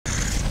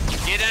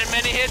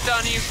many hits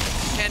on you,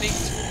 Kenny,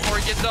 before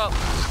he gets up.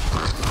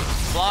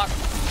 Block.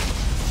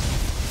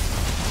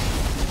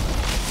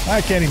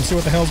 I can't even see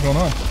what the hell's going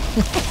on.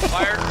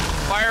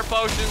 Fire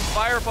potions,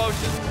 fire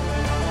potions.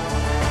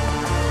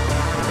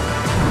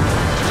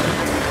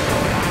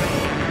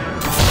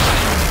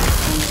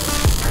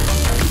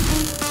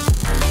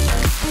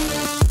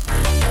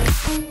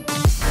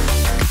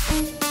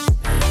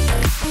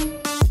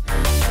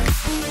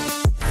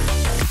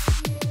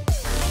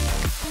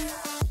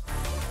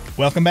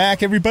 Welcome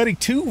back, everybody,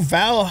 to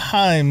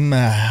Valheim.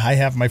 I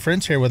have my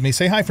friends here with me.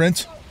 Say hi,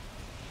 friends.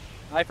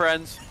 Hi,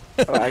 friends.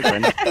 Hi,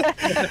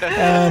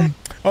 friends.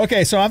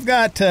 Okay, so I've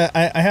got,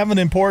 I have an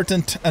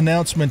important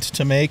announcement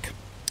to make.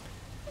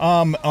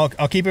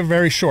 I'll keep it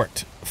very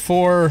short.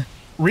 For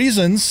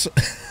reasons,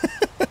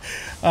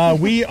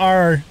 we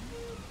are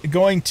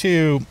going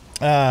to,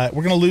 we're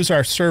going to lose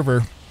our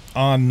server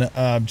on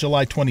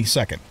July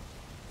 22nd.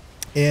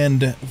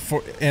 And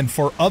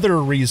for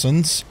other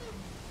reasons,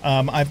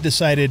 I've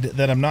decided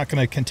that I'm not going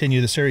to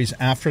continue the series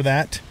after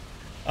that.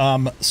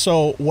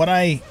 So what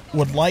I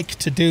would like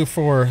to do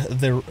for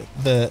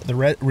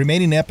the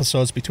remaining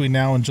episodes between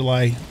now and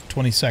July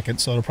 22nd,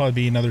 so it'll probably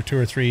be another 2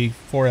 or 3,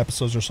 4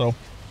 episodes or so,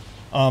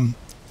 I'm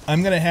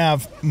going to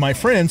have my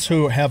friends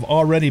who have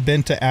already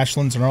been to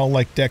Ashlands and are all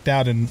like decked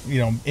out in, you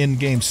know,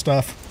 in-game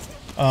stuff,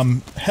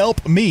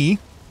 help me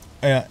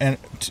and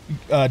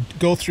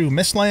go through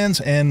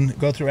Mistlands and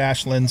go through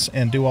Ashlands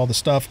and do all the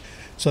stuff.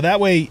 So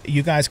that way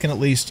you guys can at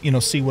least, you know,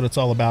 see what it's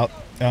all about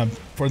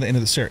for the end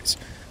of the series.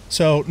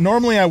 So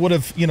normally I would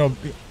have, you know,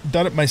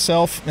 done it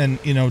myself and,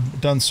 you know,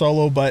 done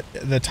solo, but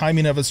the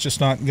timing of it's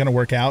just not going to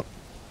work out.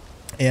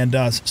 And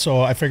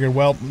so I figured,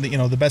 well, you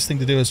know, the best thing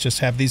to do is just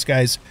have these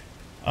guys,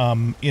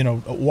 you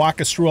know, walk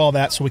us through all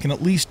that so we can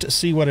at least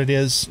see what it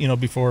is, you know,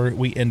 before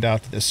we end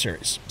out this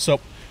series. So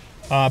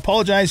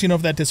apologize, you know,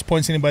 if that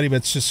disappoints anybody, but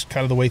it's just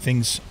kind of the way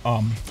things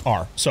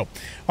are. So,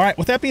 all right,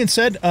 with that being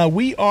said,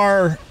 we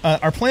are,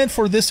 our plan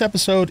for this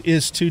episode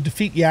is to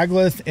defeat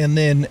Yagluth and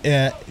then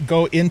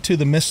go into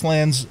the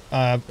Mistlands,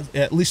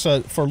 at least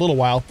for a little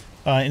while,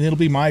 and it'll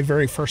be my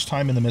very first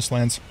time in the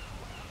Mistlands.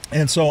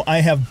 And so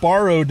I have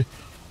borrowed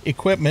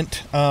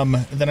equipment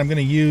that I'm going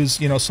to use,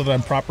 you know, so that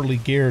I'm properly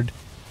geared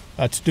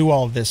to do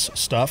all of this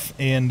stuff.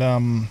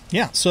 And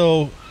yeah,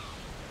 so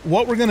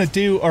what we're going to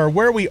do, or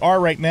where we are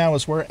right now,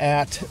 is we're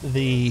at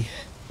the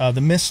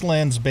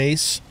Mistlands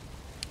base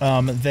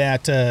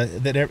that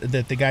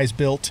the guys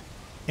built,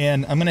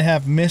 and I'm going to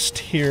have Mist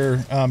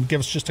here give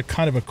us just a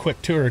kind of a quick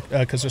tour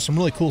because there's some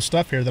really cool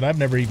stuff here that I've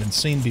never even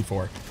seen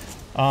before.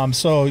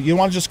 So you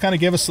want to just kind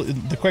of give us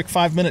the quick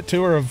 5-minute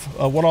tour of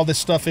what all this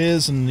stuff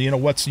is, and you know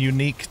what's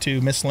unique to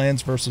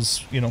Mistlands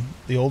versus, you know,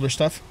 the older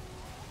stuff.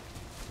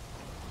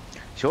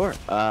 Sure.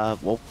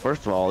 Well,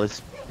 first of all,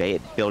 this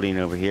building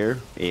over here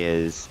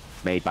is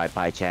made by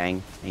Pai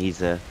Chang.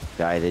 He's a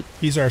guy that...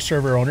 He's our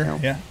server owner, you know,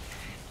 yeah.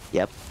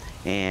 Yep.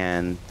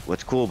 And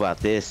what's cool about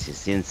this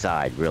is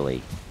inside,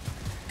 really.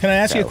 Can I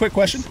ask you a quick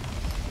question?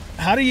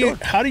 How do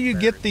you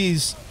get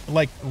these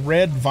like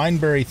red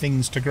vineberry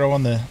things to grow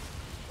on the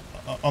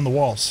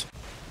walls?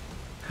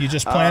 You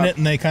just plant it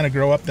and they kind of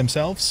grow up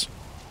themselves?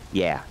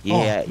 Yeah.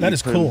 Yeah. Oh, that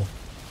is cool.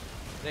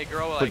 They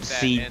grow like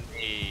that in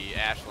the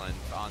Ashlands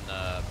on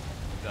the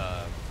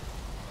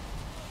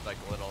like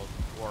little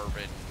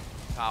dwarven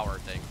tower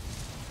thing.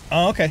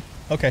 Oh, okay.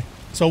 Okay.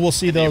 So we'll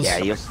see those.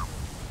 Yeah.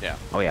 Yeah.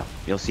 Oh yeah.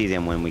 You'll see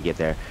them when we get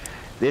there.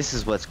 This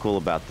is what's cool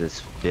about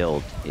this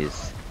build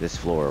is this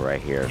floor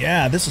right here.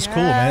 Yeah, this is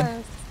cool,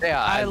 man.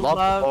 Yeah, I love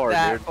the floor,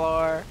 that dude.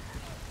 floor.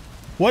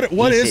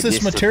 What is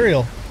this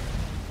material?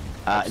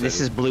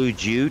 This is blue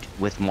jute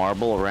with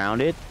marble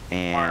around it,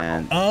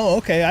 and oh,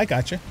 okay, I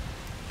got you.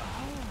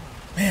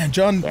 Man,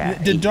 John,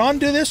 did John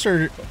do this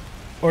or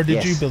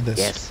did you build this?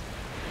 Yes.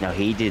 No,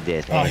 he did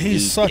this. Oh,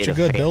 he's such a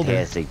good builder.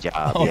 Fantastic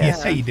job. Oh,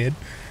 yes. yeah, he did.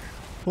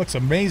 Looks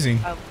amazing.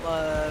 I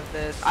love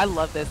this. I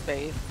love this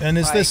base. And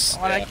is like, this...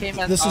 When I came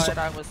and saw it,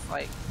 I was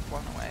like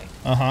blown away.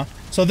 Uh-huh.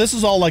 So this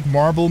is all like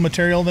marble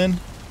material then?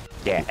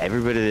 Yeah,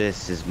 every bit of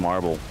this is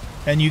marble.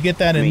 And you get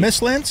that in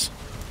Mistlands?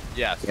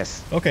 Yes.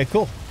 Yes. Okay,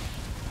 cool.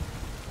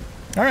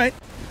 All right.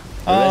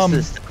 The rest of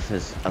this stuff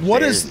is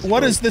upstairs.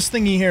 What is this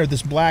thingy here?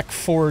 This black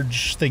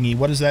forge thingy?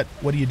 What is that?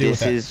 What do you do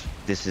with that?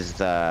 This is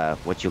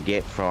what you'll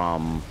get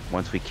from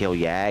once we kill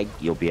Yag.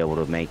 You'll be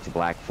able to make the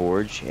black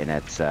forge, and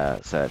that's so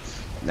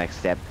that's next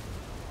step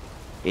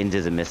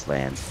into the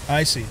Mistlands.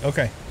 I see.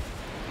 Okay.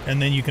 And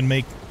then you can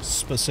make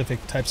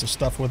specific types of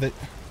stuff with it.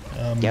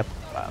 Yep.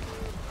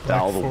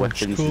 All the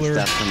weapons and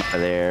stuff come out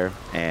of there,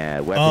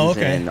 and weapons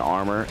and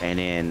armor. And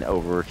then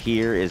over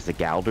here is the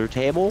Galder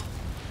table.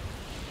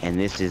 And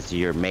this is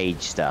your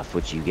mage stuff,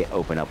 which you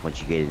open up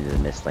once you get into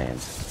the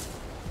Mistlands.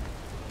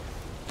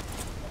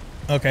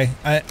 Okay,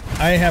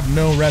 I have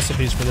no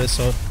recipes for this,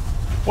 so...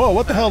 Whoa,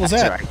 what the hell was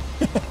that?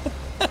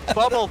 Right.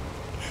 Bubble!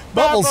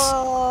 Bubbles!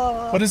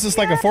 What is this,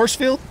 like a force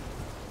field?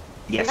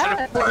 Yes.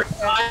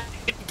 I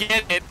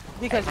get it.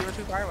 Because you were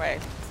too far away.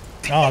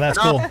 Oh, that's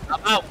cool.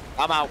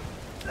 I'm out.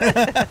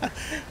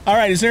 All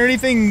right, is there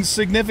anything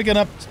significant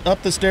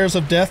up the stairs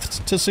of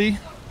death to see?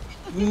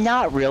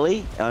 Not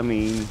really. I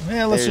mean...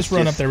 Yeah, let's just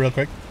run up there real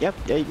quick. Yep,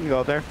 yeah, you can go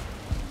up there.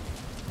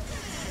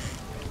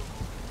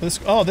 This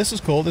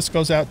is cool. This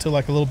goes out to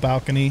like a little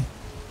balcony.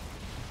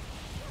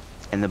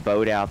 And the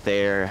boat out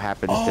there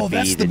happens to be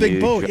that's the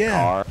big boat,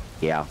 car.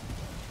 Yeah.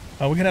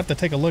 Oh, we're gonna have to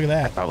take a look at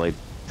that.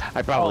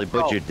 I probably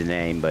butchered the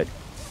name, but...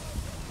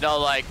 No,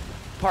 like,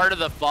 part of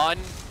the fun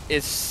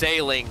is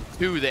sailing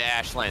to the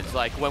Ashlands.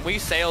 Like, when we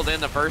sailed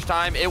in the first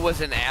time, it was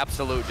an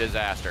absolute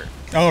disaster.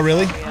 Oh,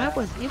 really? It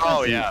was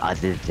a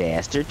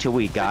disaster till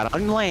we got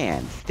on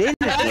land. Then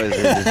it was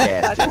a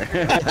disaster.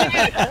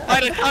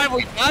 By the time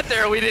we got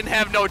there, we didn't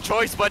have no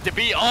choice but to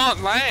be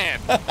on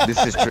land.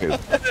 This is true.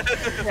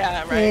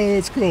 Yeah, right. Oh,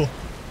 that's cool.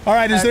 All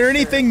right, is there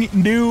anything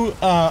new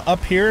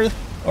up here,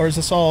 or is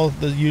this all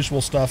the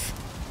usual stuff?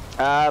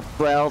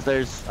 Well,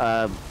 there's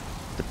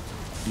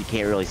you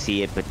can't really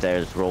see it, but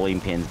there's rolling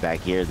pins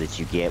back here that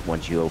you get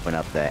once you open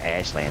up the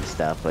Ashland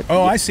stuff. But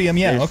I see them.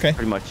 Yeah, okay.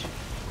 Pretty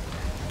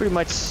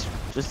much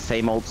just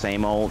same old,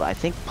 same old. I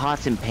think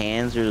pots and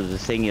pans are the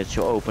thing that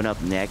you'll open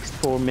up next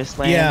for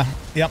Mistland. Yeah,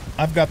 yep,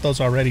 I've got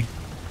those already.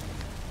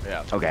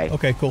 Yeah. Okay.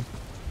 Okay, cool.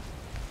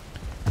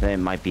 Then it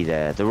might be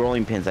the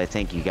rolling pins. I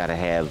think you got to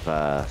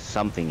have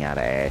something out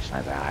of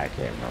Ashland. I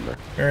can't remember.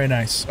 Very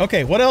nice.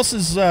 Okay, what else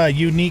is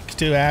unique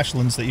to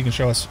Ashlands that you can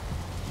show us?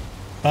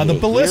 The Yeah,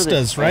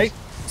 ballistas, right?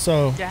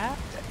 So.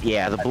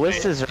 Yeah, the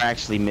ballistas are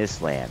actually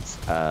Mistlands.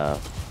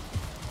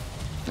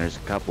 There's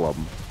a couple of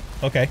them.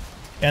 Okay.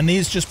 And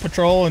these just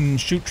patrol and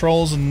shoot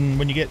trolls and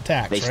when you get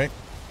attacks, right?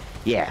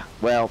 Yeah.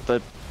 Well,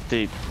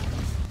 the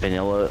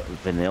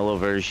vanilla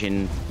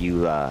version,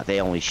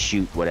 they only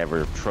shoot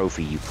whatever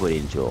trophy you put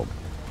into them.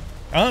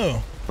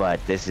 Oh. But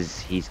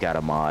he's got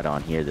a mod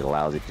on here that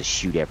allows it to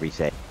shoot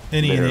everything.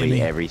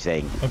 Literally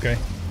everything. Okay.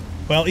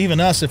 Well, even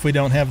us, if we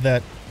don't have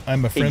that,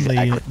 I'm a friendly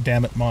Exactly.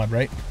 damn it mod,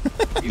 right?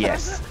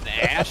 Yes.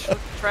 An ash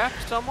trap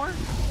somewhere?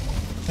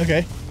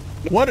 Okay.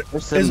 What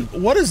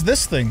is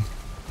this thing?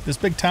 This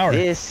big tower?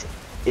 This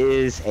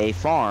is a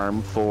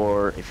farm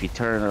for if you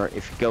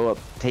go up,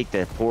 take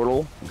the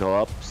portal, go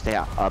up, stay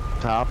up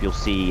top, you'll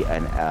see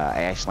an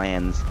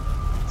Ashlands,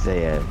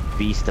 the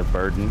beast of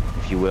burden,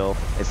 if you will.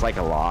 It's like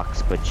a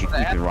Lox, but you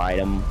can ride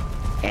them,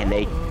 and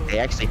they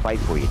actually fight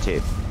for you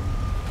too.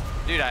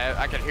 Dude,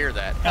 I could hear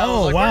that.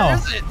 Oh, like, wow. Where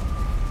is it?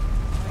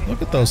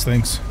 Look at those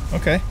things.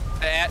 Okay.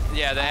 The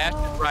ash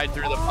is right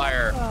through the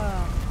fire.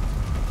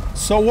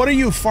 So what are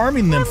you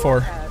farming them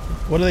for?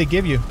 What do they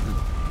give you?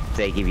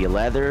 They give you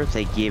leather,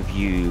 they give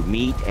you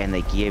meat, and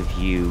they give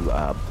you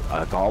a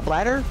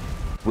gallbladder,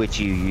 which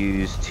you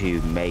use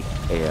to make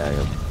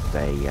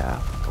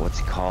what's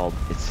it called?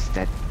 It's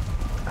that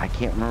I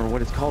can't remember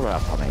what it's called.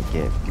 I'll make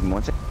it. Give me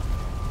one second.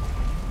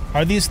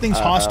 Are these things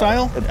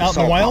hostile out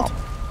in the wild?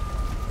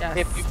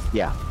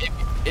 Yes.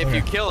 If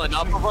you kill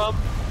enough of them,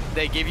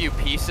 they give you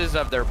pieces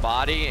of their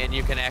body, and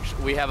you can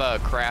actually. We have a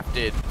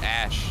crafted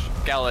ash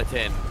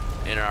skeleton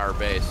in our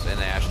base in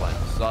the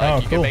Ashlands. So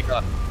like, you can make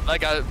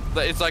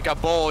it's like a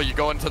bull. You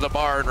go into the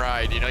barn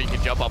ride. You know, you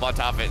can jump up on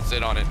top of it and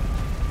sit on it.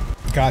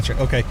 Gotcha.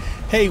 Okay.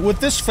 Hey,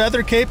 with this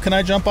feather cape, can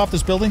I jump off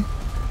this building?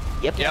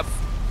 Yep.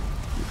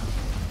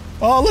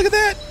 Oh, look at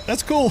that!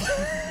 That's cool.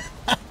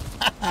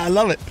 I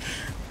love it.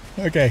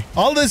 Okay,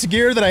 all this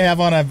gear that I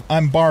have on,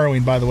 I'm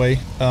borrowing, by the way.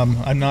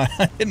 I'm not.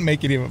 I didn't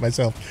make any of it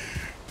myself.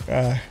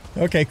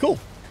 Okay, cool.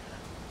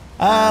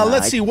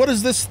 Let's see. What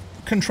does this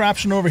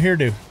contraption over here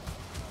do?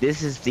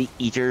 This is the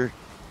Eater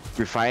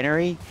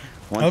refinery.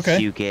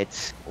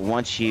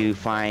 Once you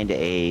find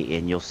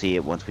and you'll see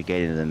it once we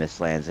get into the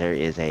Mistlands. There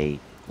is a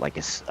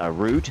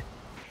route,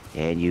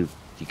 and you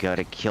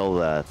gotta kill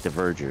the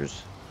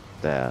vergers.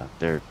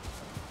 They're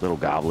little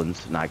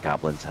goblins, not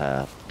goblins,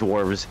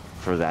 dwarves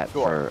for that.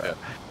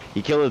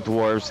 You kill the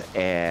dwarves,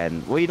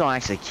 and you don't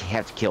actually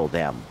have to kill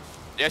them.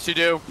 Yes, you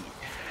do.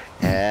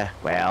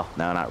 Well,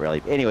 no, not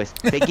really. Anyways,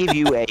 they give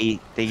you a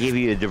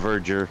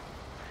diverger,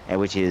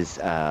 which is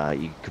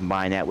you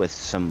combine that with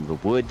some of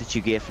the wood that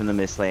you get from the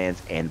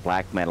Mistlands and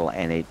black metal,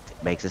 and it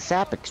makes a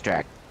sap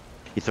extract.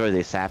 You throw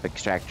the sap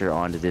extractor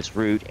onto this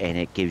root, and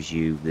it gives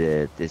you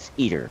this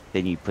eater.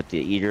 Then you put the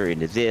eater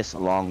into this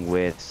along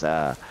with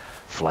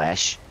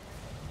flesh.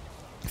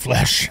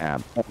 Flesh.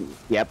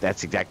 Yep,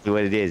 that's exactly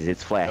what it is.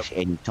 It's flesh,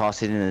 and you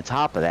toss it in the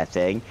top of that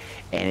thing,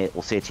 and it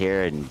will sit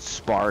here and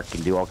spark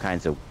and do all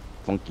kinds of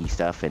funky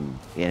stuff, and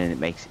it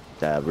makes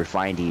the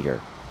refined eater.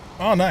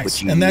 Oh,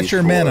 nice. And that's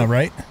your mana,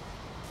 right?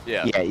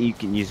 Yeah. Yeah, you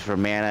can use it for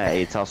mana.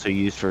 It's also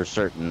used for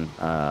certain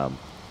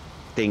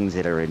things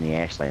that are in the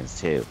Ashlands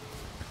too.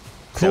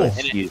 Cool. So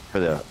it's used for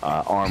the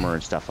armor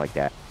and stuff like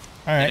that.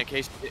 All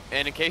right.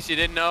 And in case you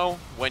didn't know,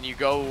 when you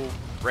go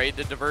raid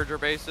the diverger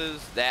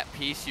bases, that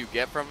piece you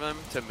get from them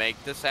to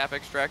make the sap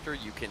extractor,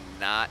 you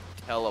cannot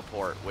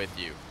teleport with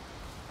you.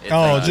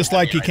 It's just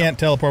like you can't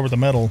teleport with the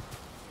metal.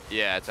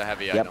 Yeah, it's a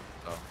heavy item.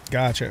 So.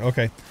 Gotcha.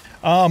 Okay.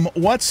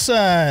 What's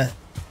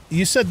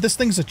you said this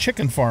thing's a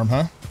chicken farm,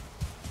 huh?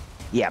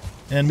 Yep.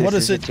 And what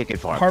is it? Chicken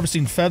farm.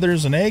 Harvesting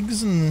feathers and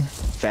eggs and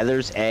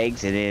feathers,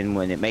 eggs, and then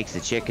when it makes the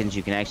chickens,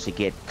 you can actually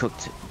get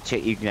cooked.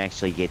 You can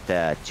actually get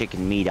the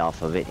chicken meat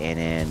off of it, and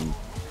then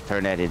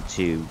turn that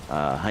into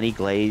honey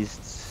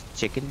glazed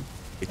chicken.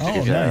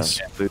 Oh, nice.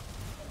 Food.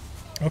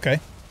 Okay.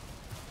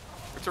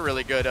 It's a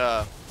really good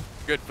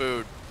good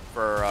food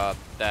for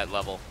that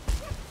level.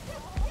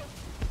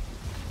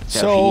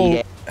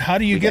 So how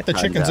do you get the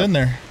chickens in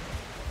there?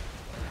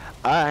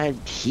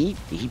 He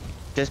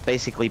just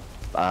basically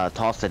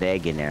tossed an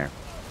egg in there.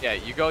 Yeah,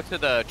 you go to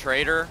the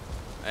trader,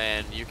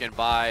 and you can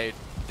buy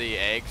the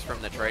eggs from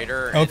the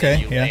trader. Okay,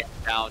 and then you yeah. lay them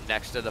down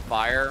next to the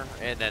fire,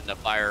 and then the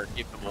fire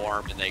keeps them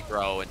warm, and they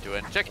grow into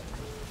a chicken.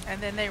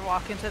 And then they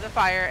walk into the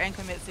fire and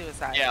commit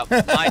suicide. Yeah,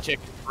 my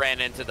chicken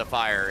ran into the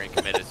fire and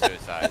committed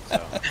suicide.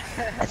 So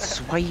that's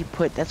why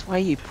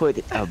you put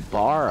a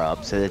bar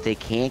up so that they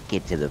can't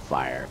get to the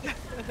fire.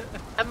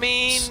 I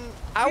mean,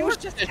 I was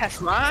just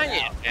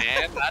trying,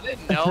 man. I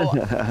didn't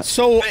know.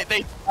 So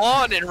they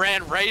spawned and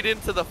ran right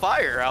into the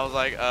fire. I was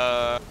like,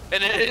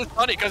 and it is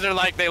funny because they're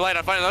like, they light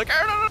on fire. They're like,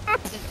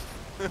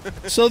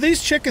 so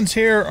these chickens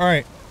here, all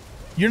right,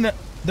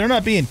 they're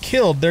not being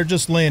killed. They're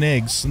just laying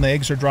eggs, and the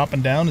eggs are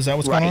dropping down. Is that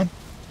what's going on?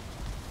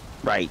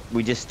 Right.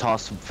 We just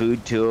toss some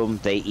food to them.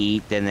 They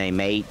eat, then they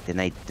mate,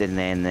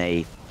 then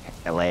they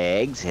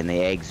lay eggs, and the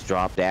eggs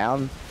drop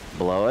down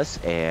below us.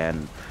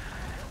 And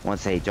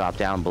once they drop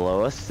down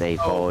below us, they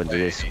fall into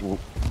this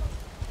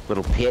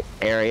little pit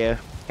area,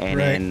 and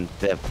then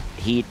the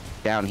heat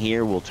down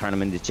here will turn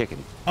them into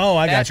chicken. Oh,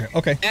 I gotcha.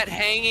 Okay. That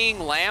hanging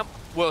lamp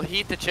will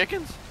heat the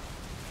chickens?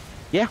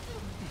 Yeah.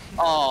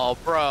 Oh,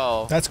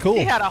 bro. That's cool.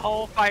 He had a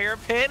whole fire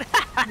pit.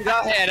 Dude,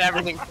 I had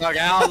everything dug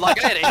out.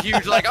 Like, I had a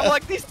huge, I'm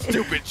like, these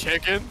stupid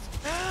chickens.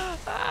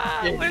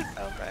 We're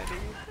so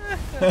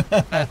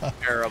funny. That's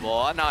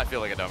terrible. Now I feel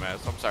like a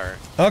dumbass. I'm sorry.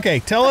 Okay,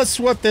 tell us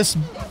what this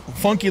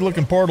funky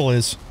looking portal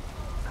is.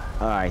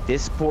 All right,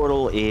 this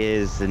portal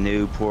is the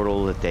new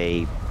portal that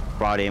they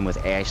brought in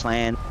with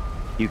Ashland.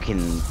 You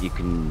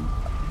can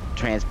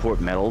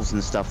transport metals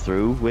and stuff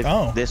through with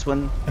this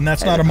one. And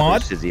that's not a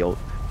mod?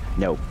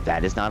 No,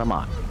 that is not a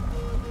mod.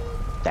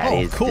 That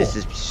is cool. This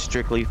is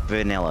strictly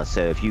vanilla.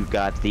 So if you've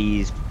got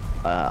these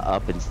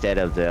up instead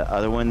of the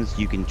other ones,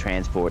 you can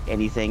transport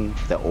anything,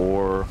 the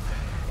ore,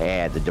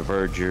 and the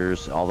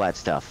divergers, all that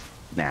stuff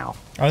now.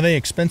 Are they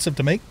expensive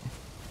to make?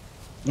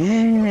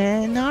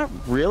 Not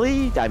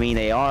really. I mean,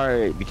 they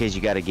are, because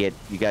you got to get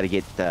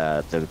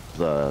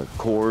the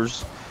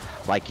cores,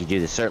 like you do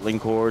the Certling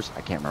cores.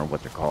 I can't remember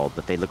what they're called,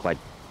 but they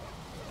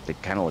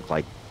kind of look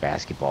like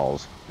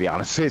basketballs, to be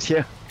honest with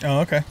you. Oh,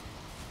 okay.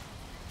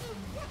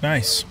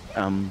 Nice.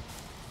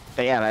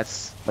 But yeah,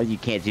 but you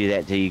can't do that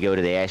until you go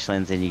to the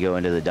Ashlands and you go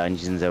into the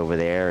dungeons over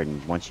there,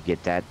 and once you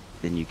get that,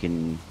 then you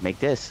can make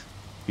this.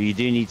 You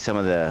do need some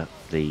of the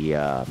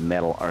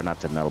metal, or not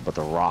the metal, but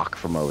the rock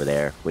from over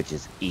there, which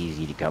is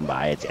easy to come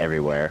by. It's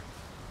everywhere.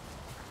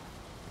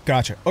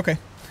 Gotcha. Okay.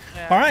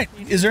 Yeah. All right.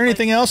 Is there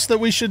anything else that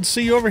we should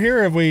see over here?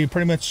 Or have we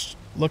pretty much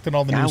looked at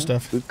all the new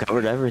stuff? We've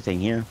covered everything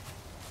here.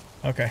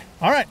 Okay.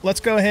 All right. Let's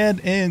go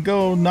ahead and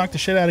go knock the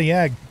shit out of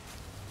Yag.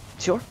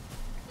 Sure.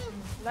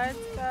 Let's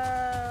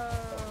go.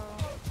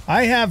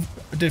 I have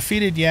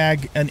defeated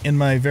Yag in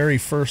my very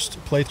first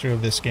playthrough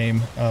of this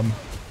game,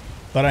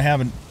 but I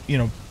haven't,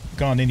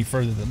 gone any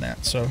further than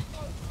that. So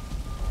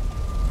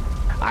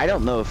I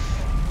don't know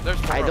if there's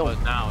four of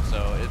us now,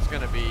 so it's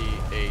gonna be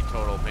a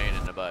total pain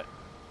in the butt.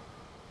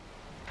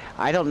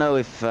 I don't know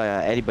if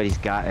anybody's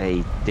got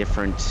a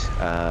different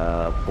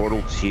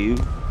portal to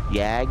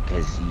Yag,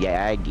 because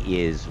Yag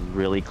is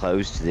really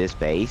close to this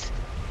base,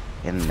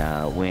 and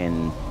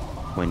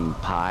when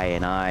Pi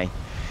and I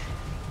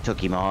took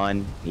him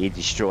on, he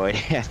destroyed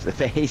half the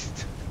base.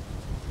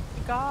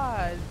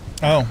 God.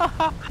 Oh.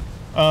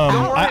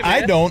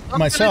 I don't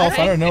myself.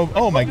 I don't know.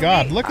 Oh my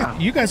God! Look at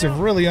you guys have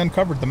really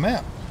uncovered the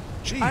map.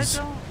 Jeez. I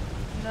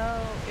don't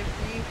know if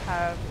we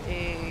have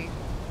a.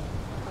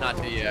 Not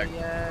to Yag.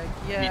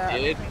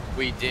 Yeah.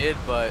 We did,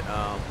 but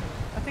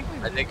I think we.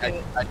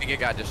 I think it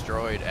got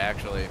destroyed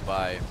actually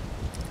by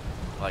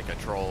like a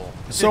troll.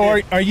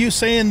 So are you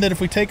saying that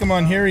if we take him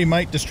on here, he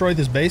might destroy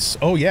this base?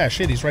 Oh yeah,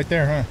 shit, he's right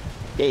there, huh?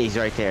 Yeah, he's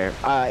right there.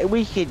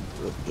 We could.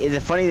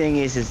 The funny thing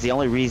is the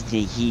only reason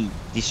he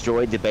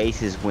destroyed the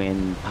base is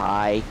when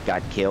Pi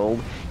got killed.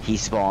 He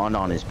spawned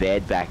on his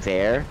bed back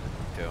there,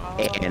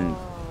 and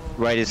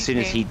right as soon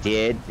as he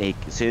did, as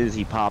soon as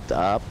he popped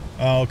up.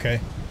 Oh, okay.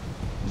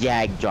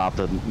 Yag dropped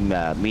a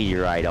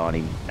meteorite on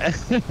him.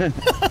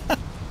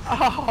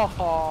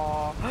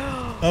 Oh.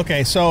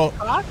 Okay, so.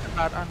 Talk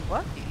about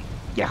unlucky.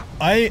 Yeah.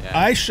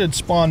 I should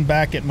spawn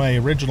back at my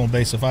original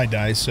base if I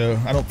die, so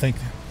I don't think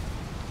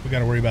we got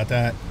to worry about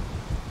that.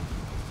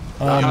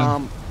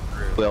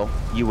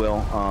 You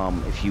will.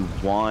 If you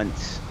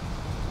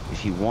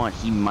want,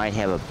 he might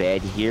have a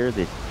bed here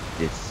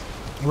that's.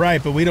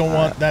 Right, but we don't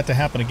want that to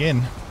happen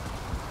again.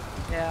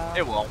 Yeah.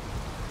 It won't.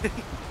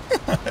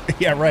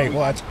 Yeah, right.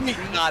 Watch.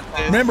 Not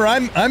this. Remember,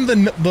 I'm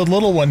the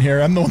little one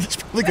here. I'm the one that's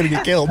probably gonna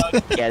get killed.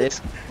 Yeah,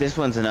 this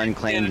one's an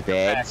unclaimed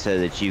bed, so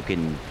that you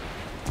can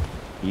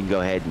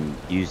go ahead and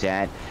use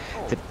that.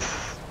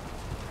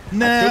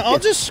 Nah, I'll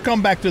just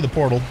come back through the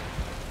portal.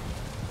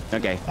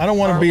 Okay. I don't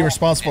want to be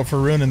responsible for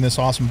ruining this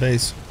awesome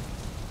base.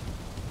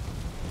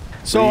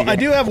 So I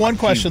do have one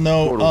question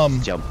though.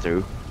 Jump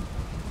through.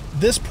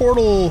 This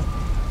portal.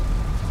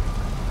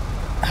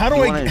 How do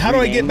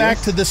I get back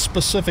to this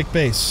specific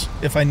base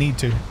if I need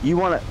to? You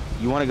want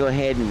to go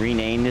ahead and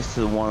rename this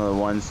to one of the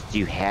ones. Do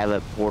you have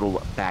a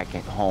portal back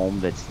at home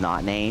that's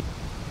not named?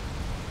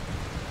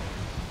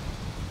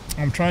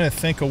 I'm trying to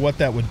think of what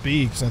that would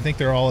be because I think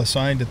they're all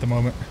assigned at the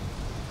moment.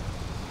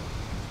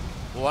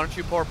 Well, why don't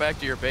you pour back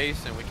to your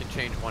base and we can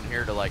change one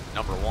here to like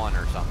number 1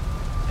 or something.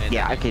 And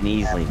yeah, I can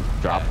easily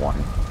drop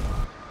one.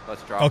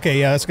 Let's drop. Okay,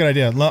 yeah, that's a good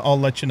idea. I'll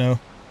let you know.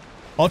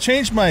 I'll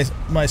change my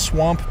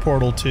swamp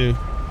portal to.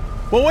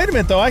 Well, wait a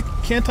minute though.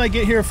 Can't I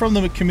get here from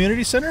the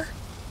community center?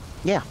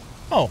 Yeah.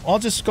 Oh, I'll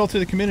just go through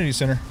the community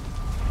center.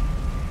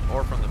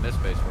 Or from the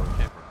mist base where we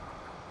came from.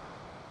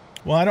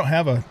 Well, I don't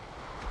have a.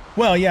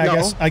 Well, yeah,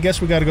 No. I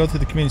guess we got to go through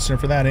the community center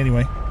for that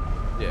anyway.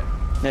 Yeah.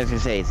 I was gonna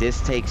say this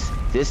takes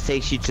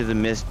you to the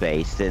mist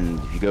base.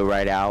 Then if you go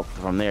right out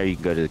from there, you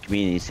can go to the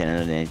community center,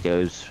 and then it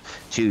goes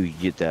to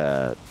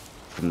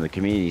from the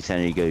community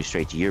center you go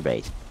straight to your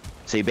base.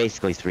 So you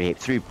basically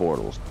three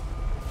portals.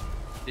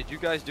 Did you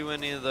guys do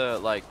any of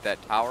the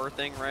that tower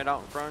thing right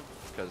out in front?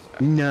 Because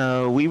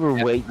no, we were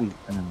waiting.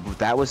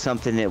 That was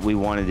something that we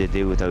wanted to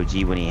do with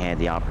OG when he had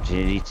the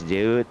opportunity to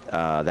do it.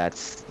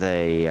 That's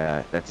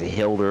a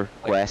Hilder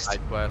quest.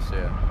 Side quest,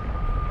 yeah.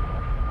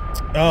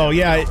 Oh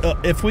yeah,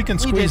 if we can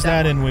squeeze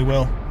that in, we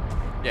will.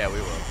 Yeah, we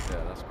will.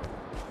 Yeah, that's cool.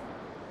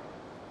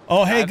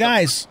 Oh hey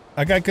guys,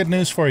 I got good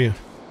news for you.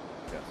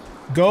 Yes.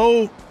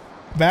 Go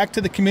back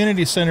to the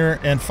community center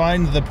and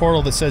find the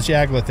portal that says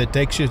Yagluth. It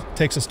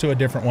takes us to a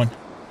different one.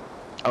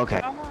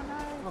 Okay.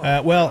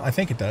 Well, I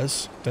think it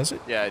does. Does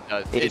it? Yeah, it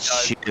does. It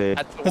should.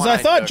 Because I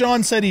thought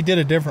John said he did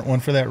a different one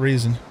for that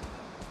reason.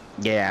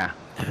 Yeah,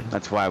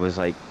 that's why I was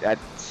like,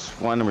 that's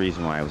one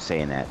reason why I was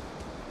saying that.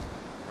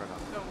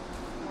 So,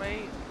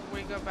 wait,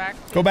 we go back.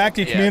 Go back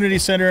to your community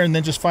center and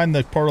then just find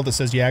the portal that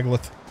says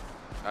Yagluth.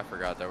 I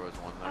forgot there was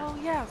one there. Oh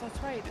yeah,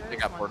 that's right. They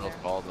got portals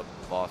called the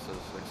bosses,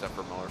 except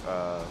for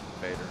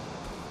Vader.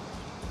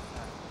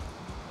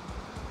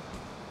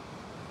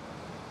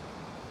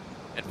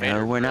 And No,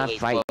 Vader's we're not really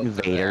fighting close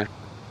to Vader.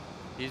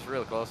 He's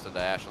real close to the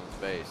Ashlands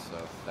base, so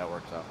that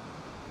works out.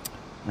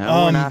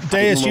 No, we're not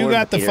fighting Deus, you Lord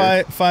got the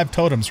Vader. five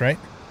totems, right?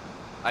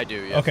 I do,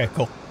 yeah. Okay,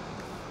 cool.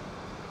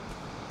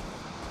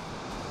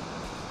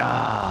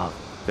 Ah,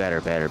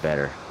 better.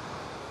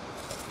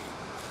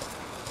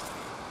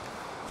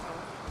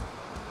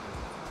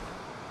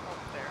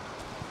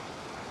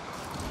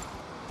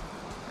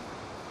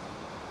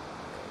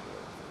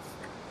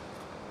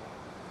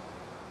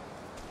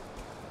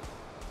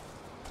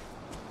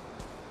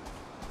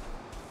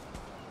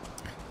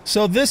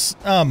 So this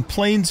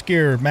plains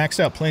gear, maxed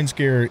out plains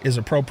gear, is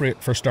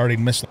appropriate for starting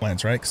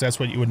Mistlands, right? Because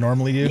that's what you would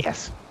normally do.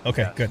 Yes.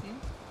 Okay, good.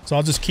 So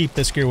I'll just keep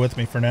this gear with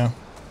me for now.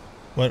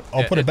 But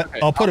I'll put it back. Okay.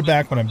 I'll put it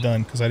back when I'm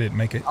done because I didn't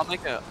make it.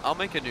 I'll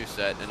make a new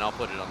set and I'll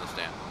put it on the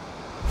stand.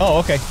 Oh,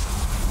 okay.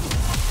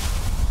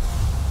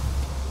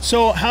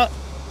 So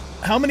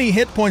how many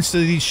hit points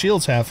do these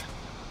shields have?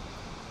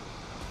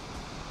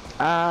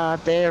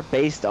 They're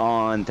based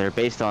on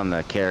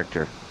the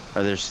character,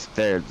 or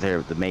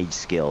they're the mage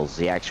skills,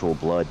 the actual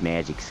blood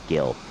magic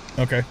skill.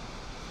 Okay.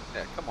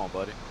 Yeah, come on,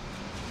 buddy.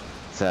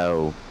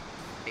 So.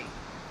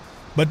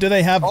 But do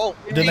they have? Oh,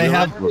 do they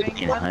have?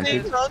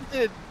 Hunted.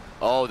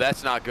 Oh,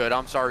 that's not good.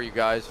 I'm sorry, you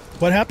guys.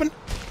 What happened?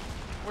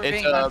 We're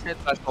It's being a hunted.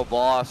 special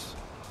boss.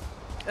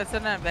 It's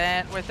an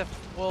event with the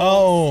wolves.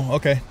 Oh,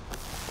 okay.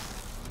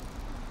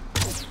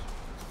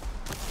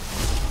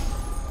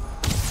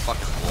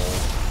 Fucking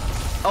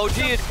wolves. Oh,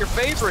 gee, it's your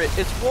favorite.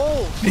 It's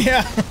wolves.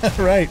 Yeah,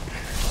 right.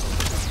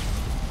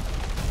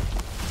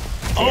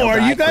 Oh, are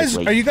you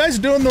guys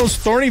doing those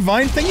thorny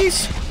vine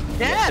thingies?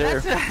 Yeah,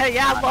 Yes, that's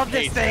yeah, I love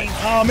this thing.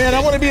 Oh man, I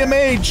want to be a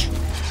mage.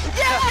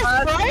 Yes,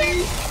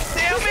 right?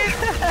 Damn it!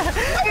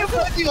 I am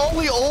like the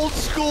only old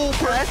school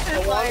Crush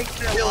is like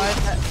the one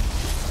that.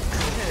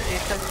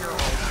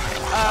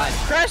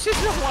 Crush is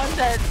the one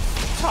that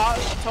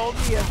told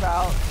me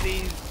about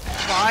these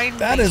vine.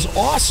 That is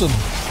awesome.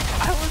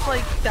 I was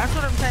like, that's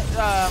what I'm saying. We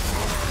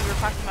were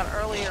talking about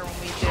earlier when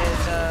we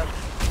did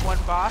one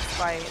boss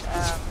fight.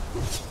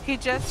 He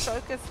just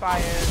focus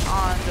fired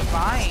on the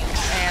vine,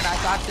 and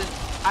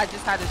I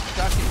just had to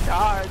duck and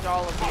dodge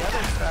all of the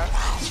other stuff.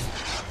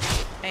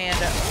 And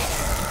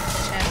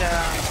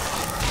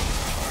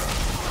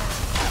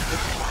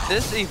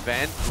this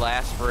event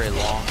lasts for a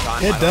long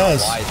time. It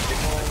does. I don't know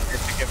why.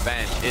 It's a big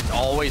event. It's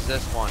always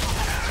this one.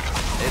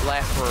 It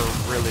lasts for a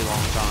really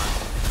long time.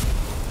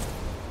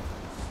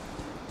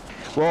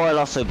 Well, it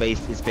also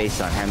is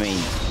based on how many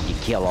you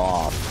kill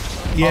off.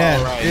 Yeah,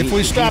 Oh, right. if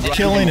we stop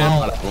killing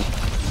him.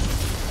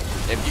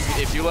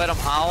 If you let them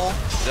howl,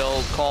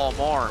 they'll call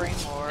more. Bring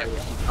more. If we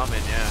keep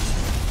coming, yeah.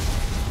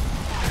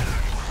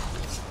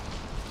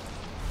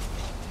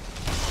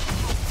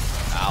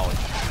 Ouch.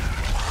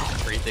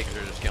 Three things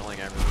are just killing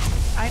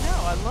everything. I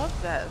know, I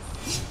love this.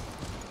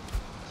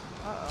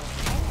 Uh-oh.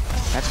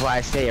 That's why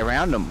I stay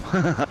around them.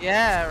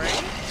 Yeah,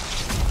 right?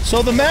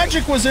 So the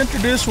magic was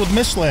introduced with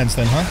Mistlands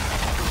then, huh?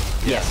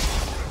 Yes.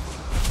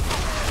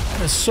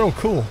 That's so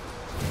cool.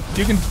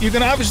 You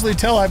can obviously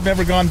tell I've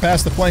never gone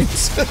past the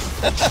plains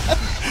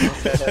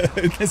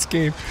in this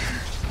game.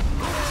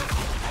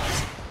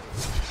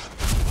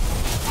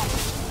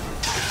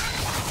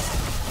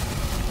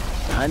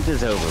 Hunt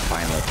is over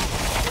finally.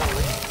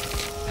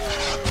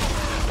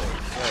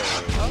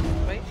 Oh,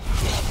 wait.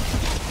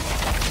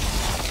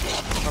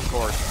 Of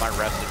course, my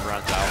rested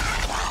runs out.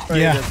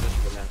 Yeah.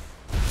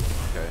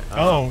 Okay.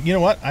 Oh, you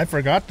know what? I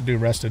forgot to do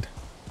rested.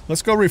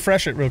 Let's go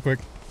refresh it real quick.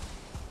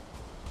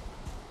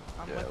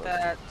 I'm with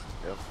that.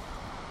 Yep.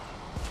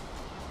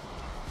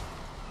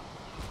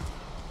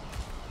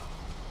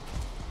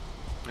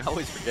 I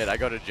always forget. I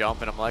go to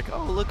jump and I'm like,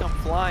 oh, look, I'm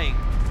flying.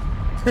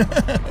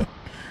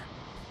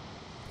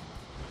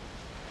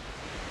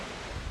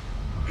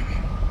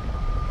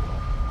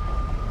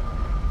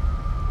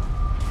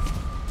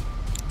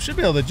 Should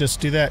be able to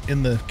just do that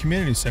in the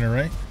community center,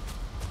 right?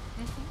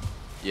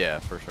 Yeah,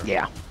 for sure.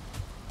 Yeah.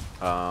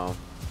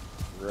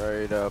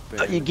 Right up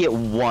in... You get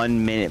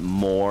 1 minute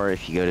more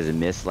if you go to the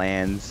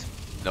Mistlands.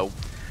 Nope.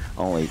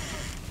 Only...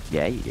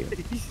 Yeah, you do.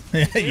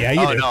 Yeah,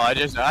 you do. Oh, no, I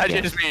just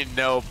mean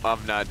nope,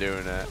 I'm not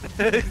doing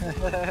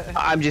that.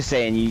 I'm just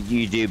saying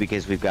you do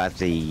because we've got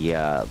the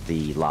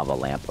lava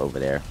lamp over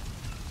there.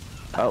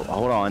 Oh,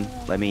 hold on.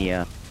 Let me...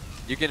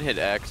 You can hit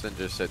X and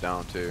just sit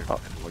down, too.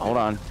 Oh, hold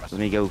on. Let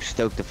me go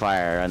stoke the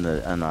fire on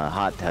the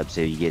hot tub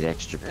so you get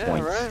extra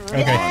points. Right. Okay.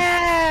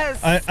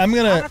 Yes! I'm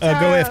gonna go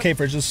AFK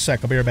for just a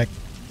sec. I'll be right back.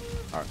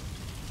 Alright.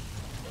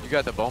 You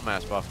got the bone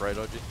mass buff, right,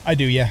 OG? I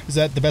do, yeah. Is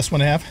that the best one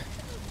to have?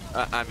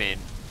 I mean,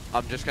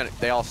 I'm just gonna...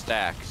 They all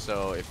stack,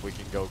 so if we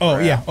can go Oh,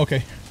 grab... yeah,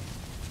 okay.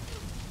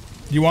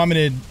 Do you want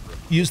me to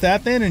use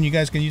that then, and you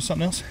guys can use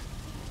something else?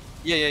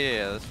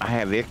 Yeah. That's I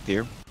have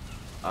Ictor.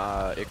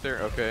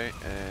 Ictor, okay,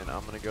 and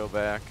I'm gonna go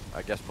back.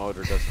 I guess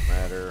motor doesn't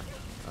matter.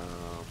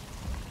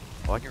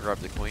 Well, I can grab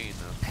the queen,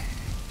 though.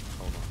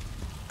 Hold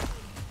on.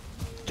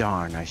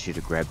 Darn, I should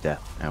have grabbed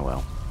that. Oh,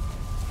 well.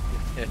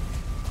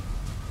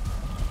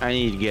 I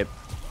need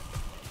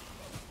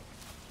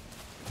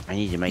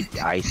to make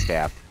the ice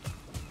staff.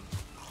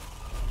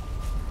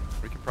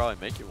 We can probably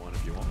make you one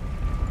if you want.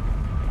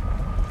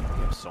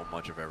 We have so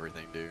much of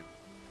everything, dude.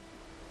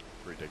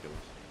 Ridiculous.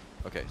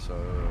 Okay, so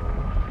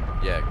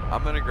yeah,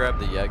 I'm gonna grab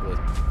the Yagluth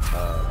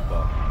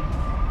buff.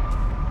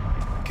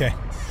 Okay.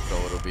 So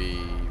it'll be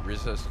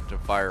resistant to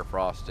fire,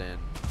 frost, and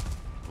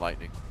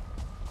lightning.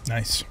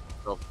 Nice.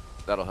 So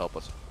that'll help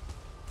us.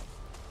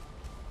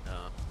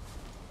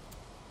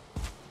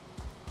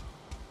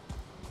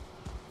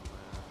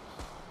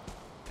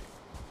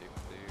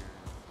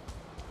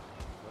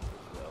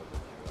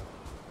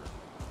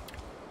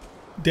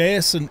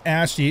 Deus and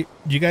Ash, do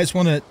you guys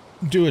want to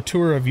do a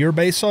tour of your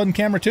base on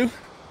camera too?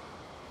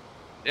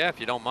 Yeah, if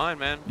you don't mind,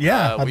 man.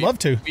 Yeah, I'd love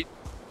to.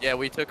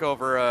 We took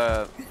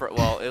over,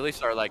 well, at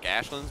least our, like,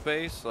 Ashlands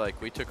base. Like,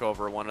 we took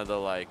over one of the,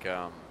 like,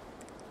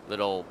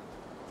 little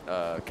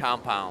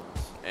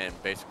compounds and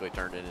basically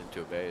turned it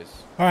into a base.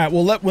 All right,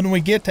 well, when we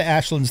get to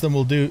Ashlands, then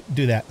we'll do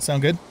that.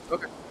 Sound good?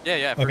 Okay.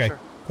 Yeah, for okay, sure.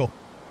 Cool.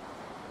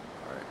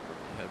 All right,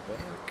 head back.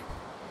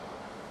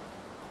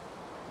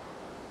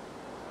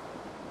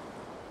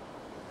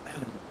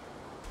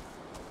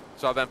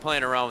 So I've been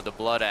playing around with the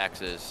blood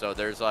axes. So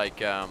there's like,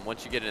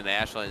 once you get into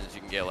Ashlands,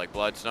 you can get like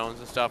bloodstones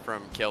and stuff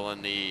from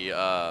killing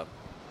the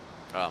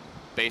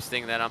base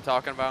thing that I'm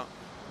talking about.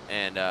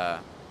 And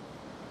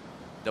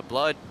the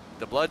blood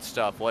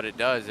stuff, what it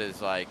does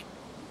is like,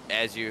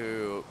 as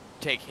you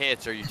take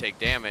hits or you take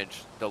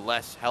damage, the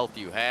less health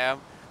you have,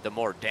 the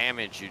more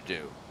damage you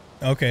do.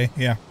 Okay,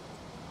 yeah.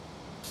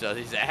 So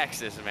these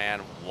axes,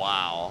 man,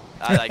 wow.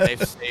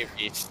 They've saved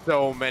me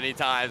so many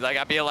times. Like,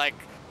 I'd be like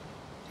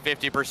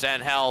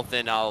 50% health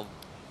and I'll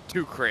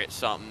 2-crit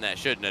something that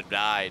shouldn't have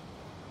died.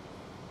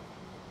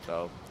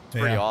 So it's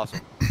pretty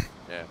awesome.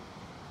 Yeah.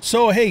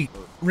 So, hey,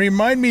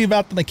 remind me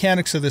about the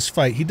mechanics of this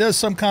fight. He does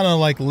some kind of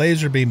like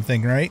laser beam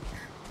thing, right?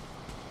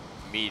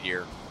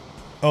 Meteor.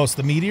 Oh, it's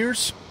the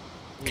meteors?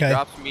 He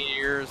drops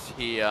meteors.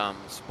 He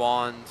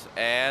spawns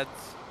ads.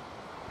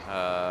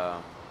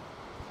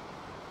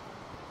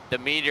 The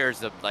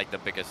meteors are like the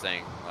biggest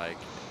thing. Like,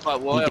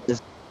 but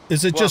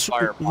is it just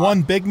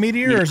one big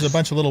meteor, or is it a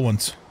bunch of little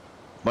ones?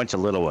 Bunch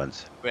of little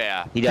ones.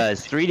 Yeah. He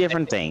does 3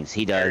 different things.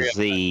 He does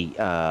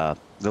the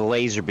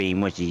laser beam,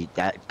 which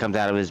that comes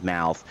out of his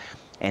mouth,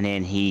 and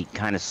then he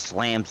kind of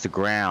slams the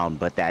ground.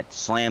 But that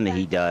slam that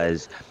he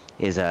does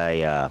is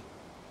a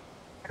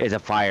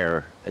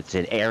fire. It's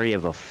an area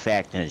of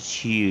effect, and it's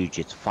huge.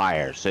 It's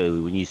fire.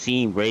 So when you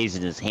see him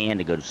raising his hand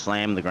to go to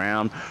slam the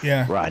ground,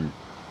 run.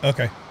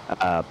 Okay.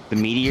 The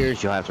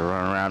meteors, you'll have to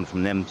run around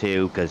from them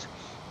too, because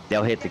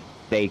they'll hit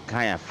they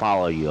kind of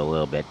follow you a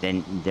little bit.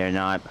 Then they're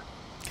not.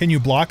 Can you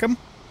block them?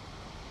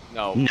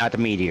 No. Not the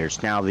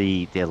meteors. Now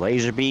the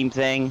laser beam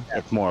thing,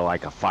 it's more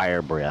like a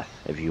fire breath,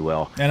 if you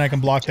will. And I can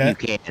block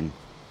that? You can.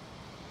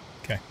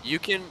 Okay. You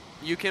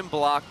can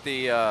block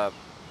the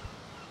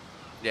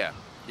yeah.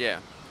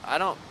 I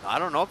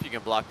don't know if you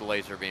can block the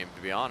laser beam,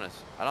 to be honest.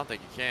 I don't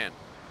think you can.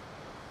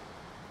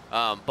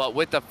 But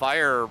with the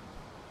fire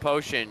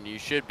potion, you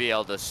should be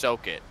able to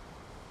soak it.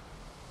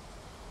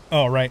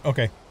 Oh, right.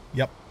 Okay.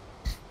 Yep.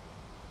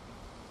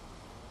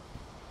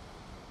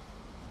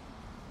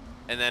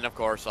 And then, of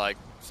course, like,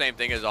 same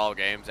thing as all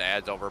games,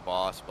 adds over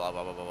boss, blah,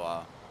 blah, blah, blah,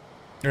 blah.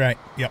 Right.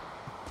 Yep.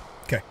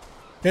 Okay.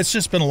 It's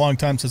just been a long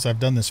time since I've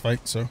done this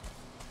fight, so.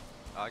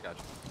 Oh, I got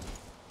you.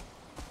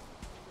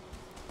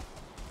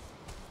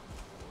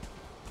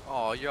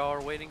 Oh, y'all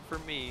are waiting for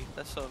me.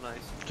 That's so nice.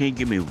 Can you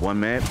give me 1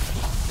 minute?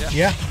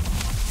 Yeah.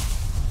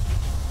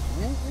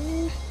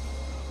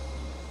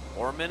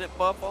 4-minute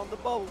buff on the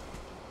boat.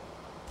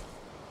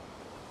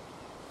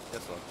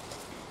 Yes, sir.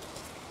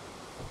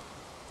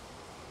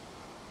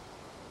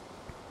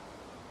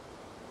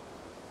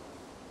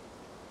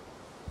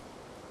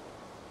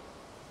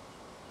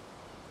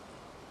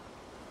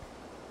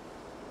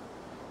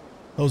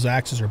 Those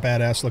axes are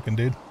badass looking,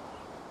 dude.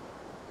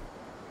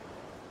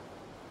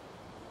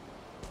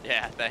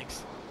 Yeah,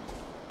 thanks.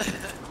 I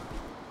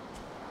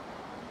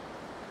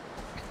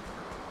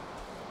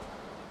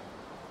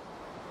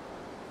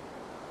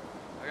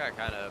got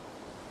kind of,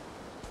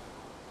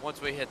 once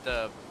we hit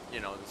the, you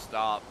know, the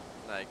stop,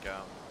 like,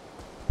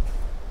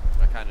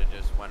 I kind of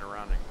just went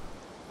around and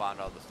found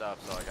all the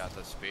stuff, so I got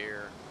the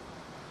spear.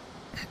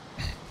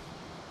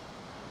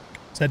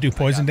 Does that do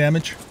poison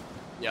damage?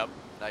 Yep,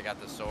 I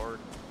got the sword.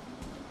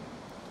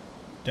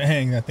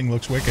 Dang, that thing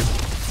looks wicked.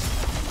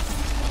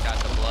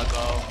 Got the blood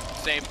bow.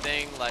 Same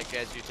thing, like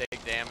as you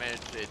take damage,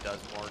 it does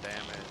more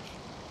damage.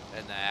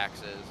 And the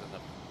axes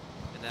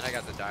and then I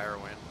got the dire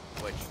wind,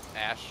 which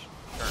Ash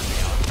turned me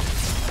on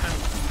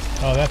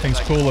to. Oh, that thing's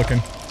like cool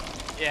looking.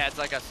 Yeah, it's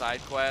like a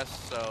side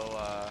quest,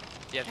 so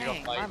you have to go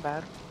fight. My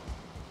bad.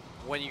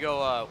 When you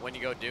go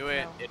do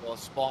it, it will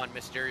spawn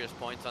mysterious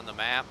points on the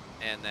map,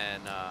 and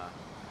then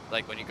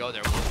like when you go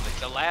there, like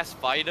the last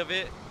fight of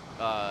it,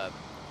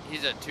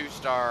 he's a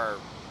 2-star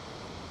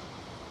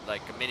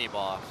like a mini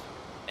boss,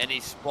 and he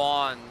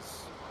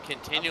spawns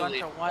continually.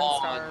 A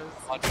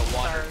bunch of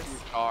 1 or 2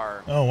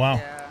 star. Oh wow.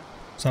 Yeah.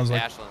 Sounds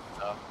like Ashland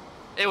stuff.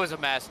 It was a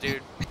mess,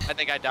 dude. I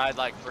think I died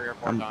like 3 or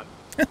 4 times.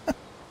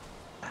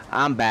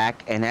 I'm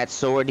back, and that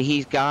sword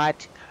he's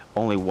got,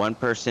 only 1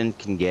 person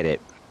can get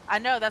it. I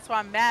know, that's why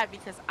I'm mad,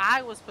 because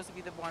I was supposed to be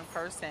the 1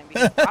 person,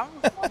 because I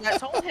was the one that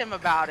told him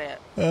about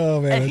it.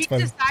 Oh man, and that's he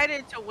funny.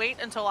 decided to wait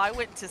until I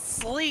went to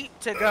sleep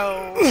to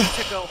go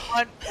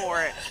hunt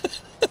for it.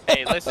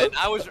 Hey, listen,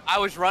 I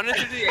was running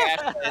through the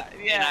Ashland,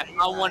 Yeah, and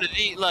I wanted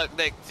to eat. Look,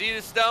 see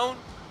the stone?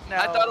 No.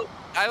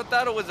 I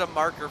thought it was a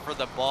marker for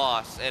the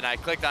boss, and I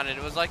clicked on it.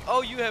 It was like,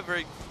 oh, you have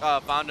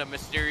found a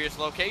mysterious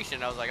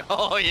location. I was like,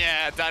 oh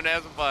yeah, time to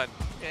have some fun.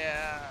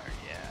 Yeah.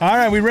 All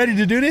right, we ready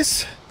to do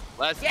this?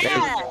 Let's Yeah. do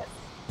it.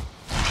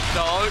 So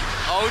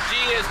OG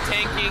is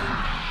tanking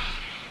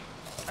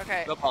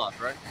Okay. the boss,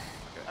 right?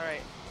 All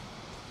right.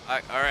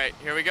 All right,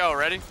 here we go.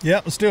 Ready?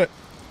 Yeah, let's do it.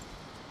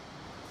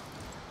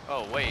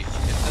 Oh wait, it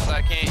says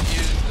I can't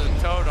use the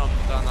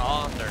totems on the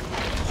altar.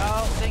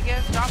 Oh, then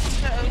drop him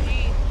to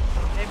OG.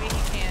 Maybe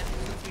he can,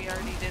 since we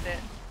already did it.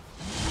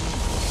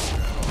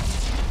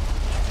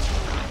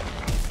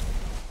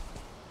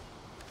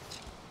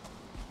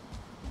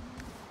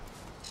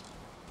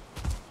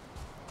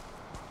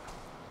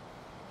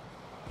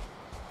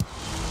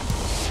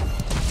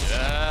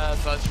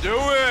 Yes, let's do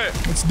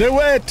it! Let's do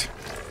it.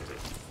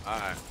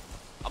 Alright.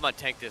 I'm gonna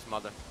tank this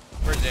mother.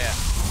 Where's he at?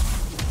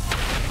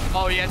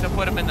 Oh, you have to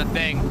put him in the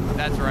thing.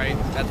 That's right.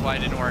 That's why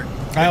it didn't work.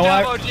 Good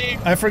job, OG!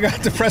 I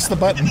forgot to press the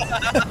button.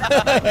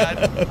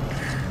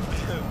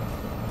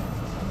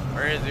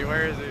 Where is he?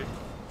 Where is he?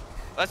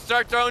 Let's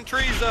start throwing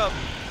trees up.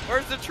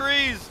 Where's the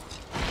trees?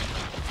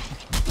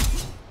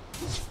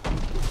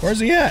 Where's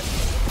he at?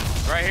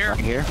 Right here. Right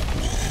here.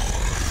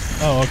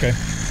 Oh, okay.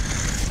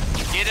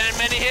 Get as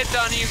many hits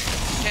on you,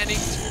 Kenny,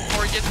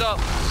 before he gets up.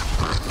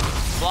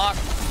 Block.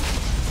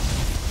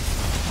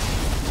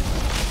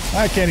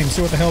 I can't even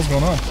see what the hell's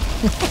going on.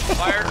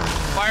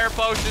 Fire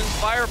potions,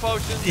 fire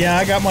potions. Yeah,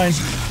 I got mine.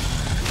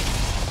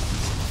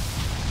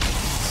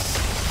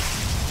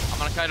 I'm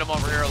gonna kite him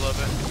over here a little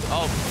bit.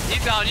 Oh,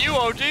 he's on you,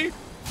 OG.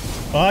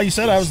 Oh, you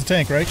said I was the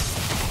tank, right?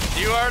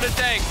 You are the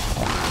tank.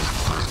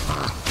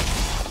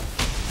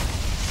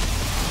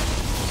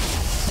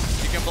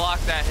 You can block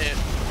that hit.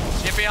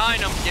 Get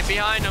behind him. Get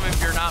behind him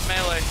if you're not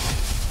melee.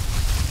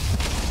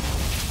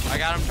 I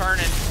got him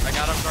turning. I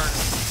got him turning.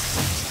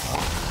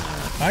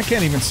 I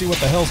can't even see what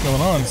the hell's going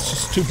on. It's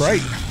just too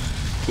bright.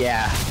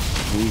 Yeah.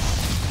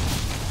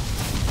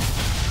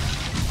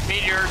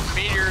 Meteors,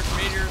 meteors,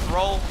 meteors.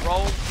 Roll,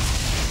 roll.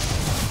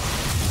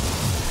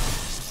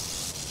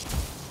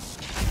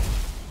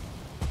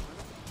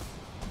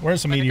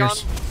 Where's the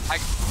meteors?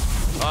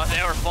 Oh,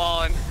 they were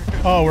falling.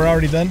 Oh, we're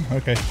already done?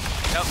 Okay.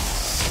 Yep.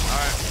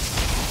 Alright.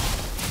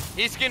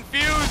 He's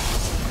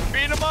confused.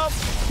 Beat him up.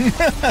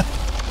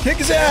 Kick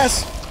his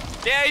ass.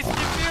 Yeah, he's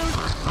confused.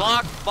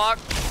 Block, block.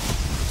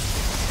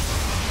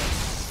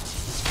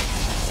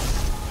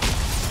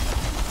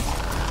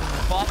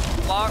 Block,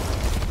 block.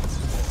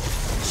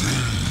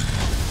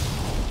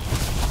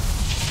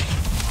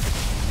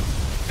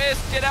 Miss,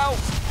 get out.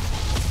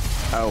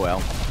 Oh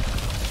well.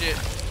 Shit.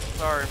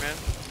 Sorry, man.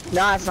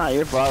 No, it's not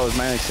your fault. It was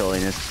my own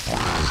silliness.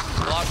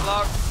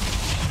 Block.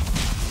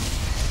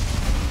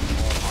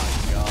 Oh my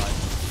god.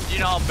 Do you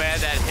know how bad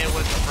that hit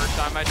was the first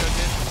time I took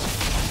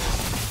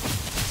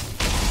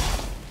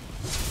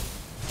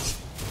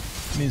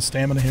it? Need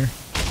stamina here.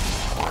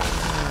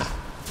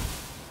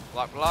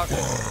 Block.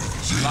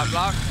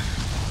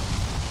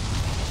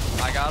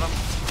 I got him.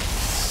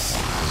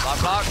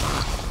 Block.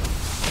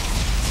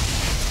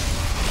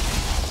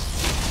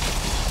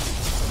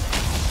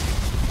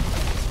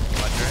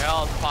 Watch your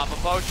health. Pop a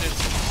potion.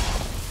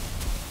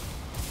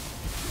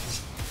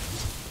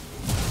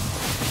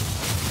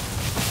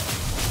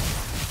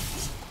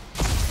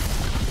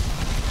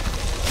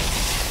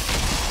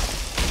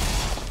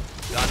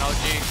 Done, OG.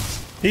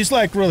 He's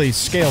like really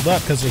scaled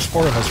up because there's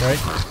 4 of us, right?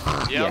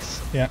 Yep.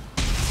 Yes. Yeah.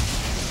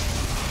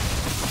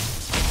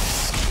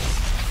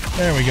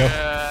 There we go.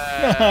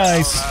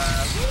 Nice.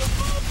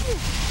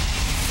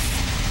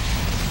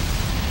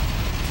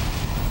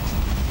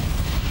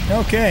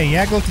 Okay,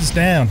 Yagluth is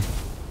down.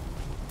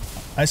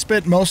 I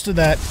spent most of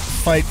that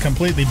fight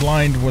completely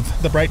blind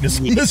with the brightness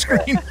in the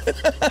screen.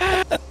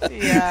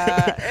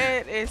 Yeah,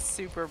 it is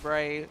super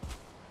bright.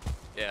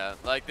 Yeah,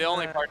 like the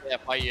only part of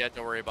that fight you have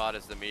to worry about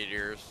is the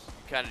meteors. You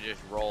kind of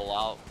just roll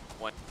out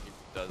when he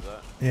does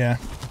that. Yeah.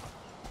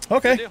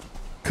 Okay.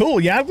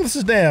 Cool. Yagluth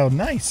is down.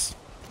 Nice.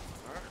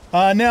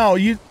 Now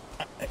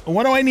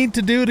what do I need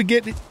to do to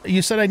get?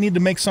 You said I need to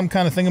make some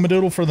kind of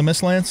thingamadoodle for the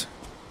Mistlands.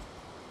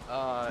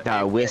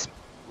 Wisp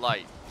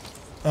light.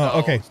 Oh,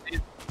 okay.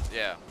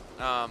 Yeah.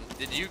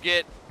 Did you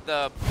get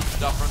the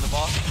stuff from the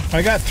boss?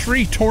 I got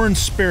 3 torn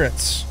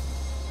spirits.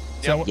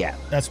 Yep. Yeah.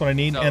 That's what I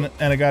need, and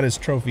I got his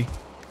trophy.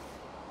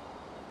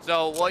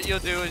 So what you'll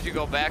do is you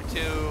go back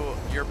to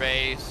your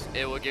base.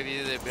 It will give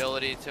you the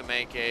ability to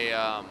make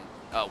a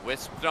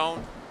wisp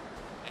zone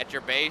at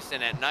your base,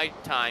 and at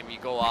nighttime you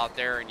go out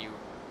there and you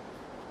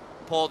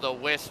pull the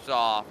wisps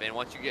off, and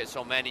once you get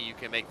so many you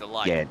can make the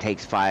light. Yeah, it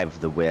takes 5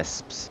 of the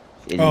wisps,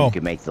 and you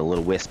can make the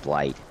little wisp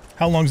light.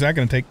 How long is that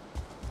going to take?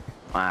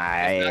 It's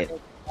not gonna take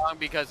long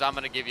because I'm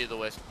going to give you the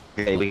wisp.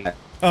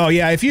 Oh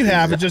yeah, if you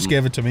have it, just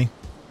give it to me.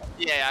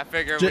 Yeah, I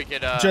figured we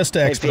could just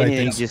to expedite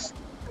things. Just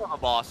a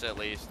boss at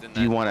least. And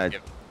do you want to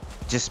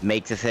just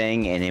make the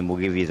thing, and then we'll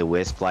give you the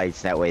wisp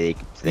lights. That way they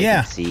can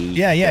see.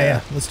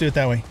 Yeah. Let's do it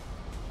that way.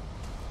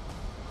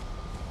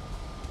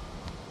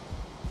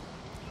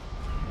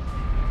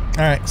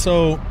 All right.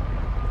 So,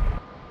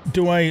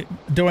 do I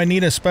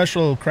need a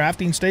special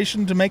crafting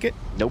station to make it?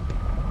 Nope.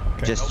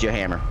 Okay. Just your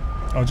hammer.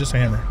 Oh, just a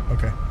hammer.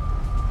 Okay.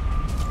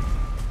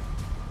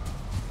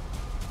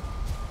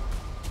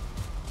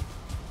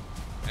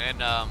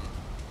 And I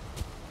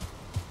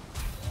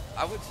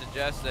would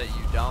suggest that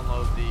you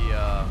download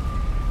the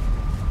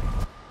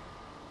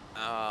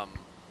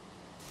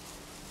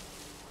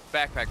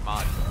backpack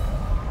mod.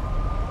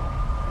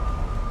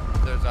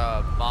 There's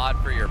a mod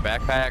for your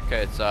backpack.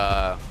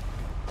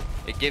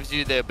 It gives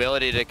you the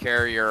ability to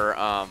carry your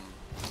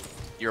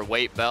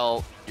weight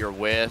belt, your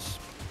wisp,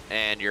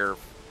 and your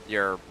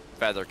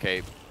feather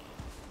cape.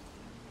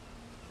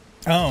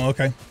 Oh,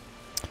 okay.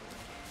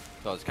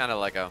 So it's kind of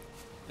like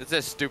it's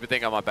this stupid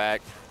thing on my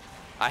back.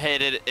 I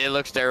hate it. It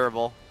looks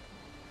terrible.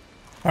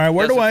 All right,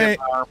 where do I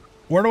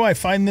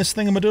find this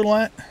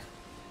thingamadoodle at?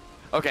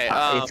 Okay,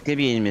 it's gonna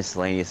be in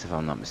miscellaneous if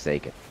I'm not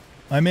mistaken.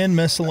 I'm in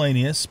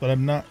miscellaneous, but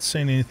I'm not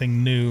seeing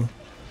anything new.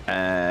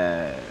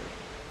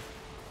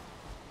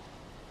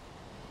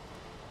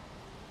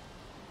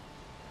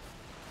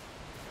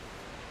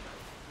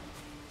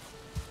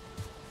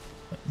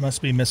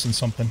 Must be missing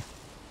something.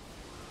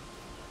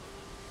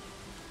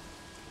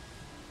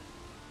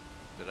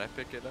 Did I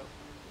pick it up?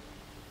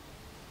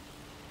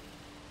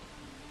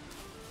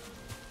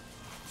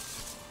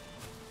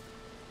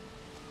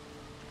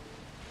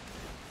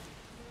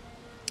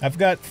 I've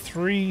got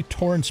 3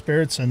 torn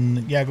spirits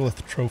and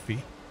Yagluth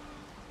trophy.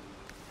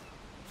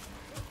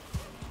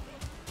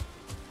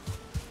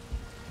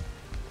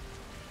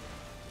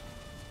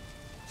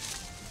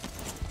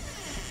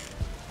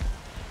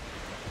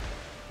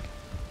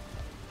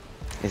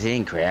 Is it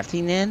in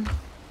crafting then?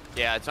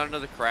 Yeah, it's under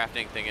the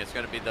crafting thing. It's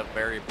going to be the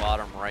very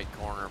bottom right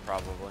corner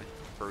probably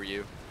for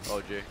you,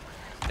 OG.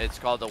 It's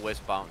called the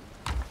Wisp Fountain.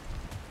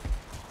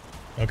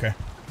 Okay.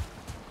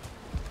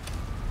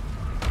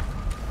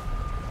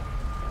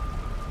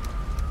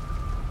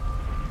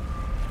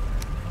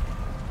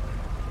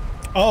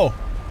 Oh,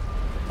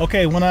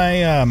 okay. When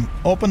I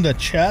opened a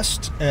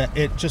chest,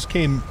 it just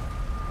came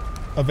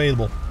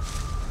available.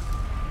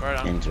 Right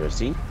on.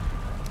 Interesting.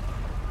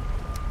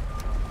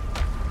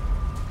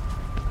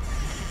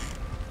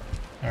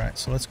 All right,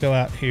 so let's go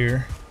out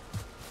here.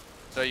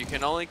 So you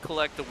can only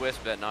collect the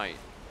wisp at night.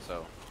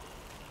 So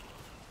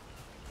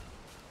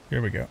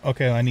here we go.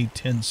 Okay, I need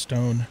 10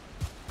 stone.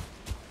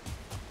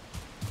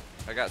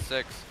 I got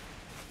 6.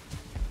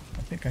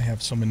 I think I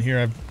have some in here.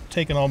 I've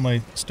taken all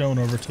my stone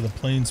over to the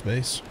plains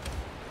base.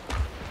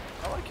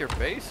 I like your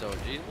base, OG.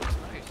 It looks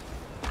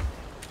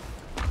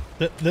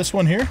nice. This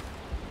one here?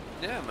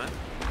 Yeah, man.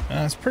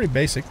 It's pretty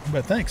basic,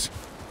 but thanks.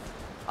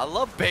 I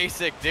love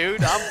basic,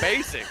 dude. I'm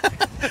basic.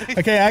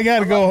 Okay, I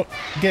gotta go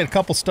get a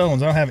couple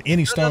stones. I don't have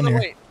any stone here.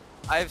 Wait.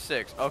 I have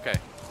 6. Okay.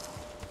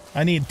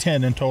 I need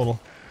 10 in total.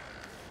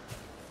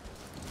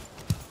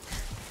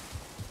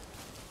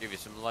 Give you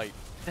some light.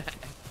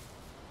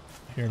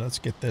 Here, let's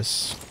get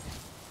this.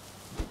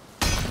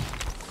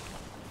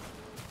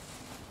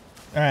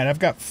 All right, I've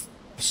got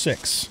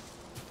 6.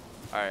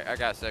 All right, I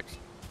got 6.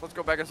 Let's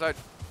go back inside.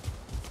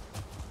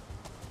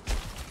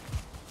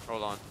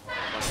 Hold on.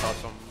 I'm gonna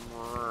toss them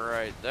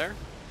right there.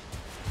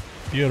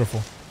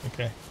 Beautiful.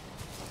 Okay.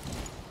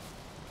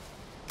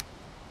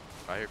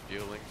 I hear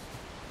fuelings.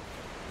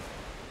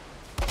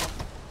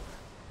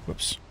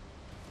 Whoops.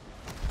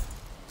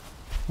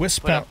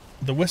 Wisp out.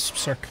 The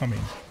wisps are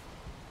coming.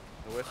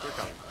 The wisps are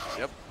coming.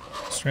 Yep.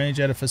 Strange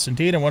edifice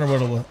indeed. I wonder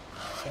what it'll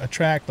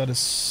attract. Let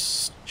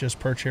us just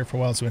perch here for a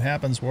while and see what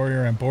happens.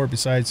 Warrior, I'm bored.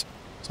 Besides,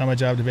 it's not my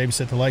job to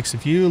babysit the likes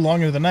of you.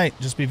 Longer than the night.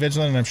 Just be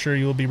vigilant and I'm sure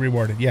you will be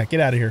rewarded. Yeah, get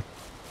out of here.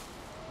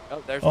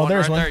 Oh, there's one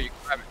right there. You can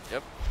grab it.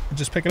 Yep.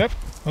 Just pick it up?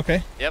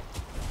 Okay. Yep.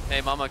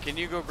 Hey, Mama, can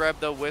you go grab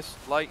the wisp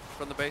light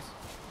from the base?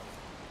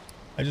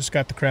 I just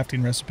got the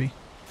crafting recipe.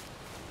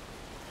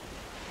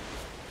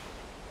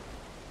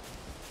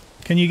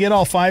 Can you get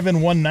all 5 in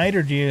one night,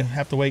 or do you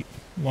have to wait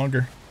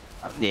longer?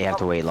 You have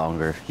to wait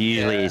longer.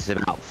 Usually it's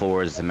about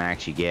 4 is the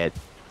max you get.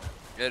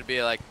 It'd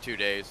be like 2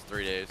 days,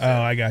 3 days.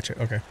 Oh, I got you.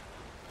 Okay.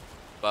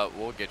 But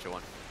we'll get you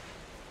one.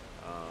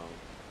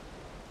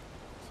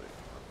 Let's see.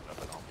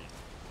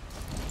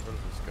 Where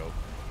does this go?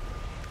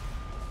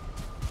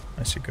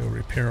 I should go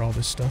repair all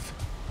this stuff.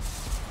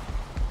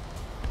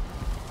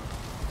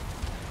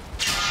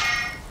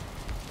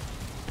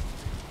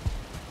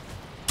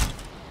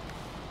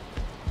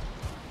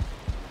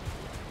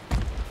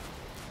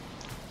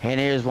 And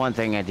here's one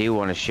thing I do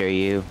want to show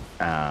you,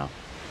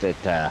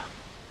 that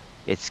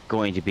it's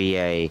going to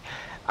be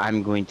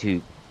I'm going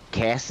to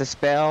cast a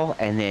spell,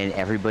 and then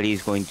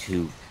everybody's going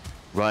to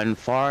run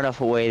far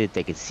enough away that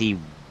they can see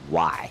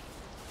why.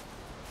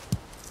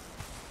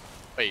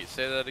 Wait,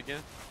 say that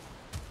again?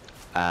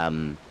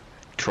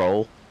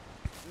 Troll.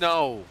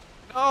 No.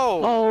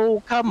 No.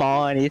 Oh, come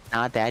on, it's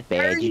not that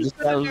bad. You just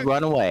gotta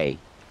run away.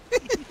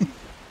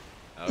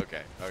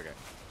 Okay, okay.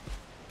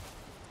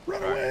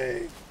 Run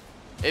away.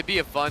 It'd be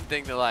a fun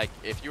thing to, like,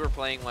 if you were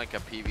playing like a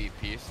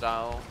PvP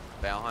style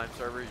Valheim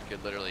server, you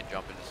could literally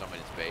jump into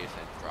somebody's base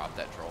and drop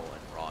that troll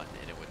and run,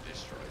 and it would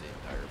destroy the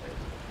entire base.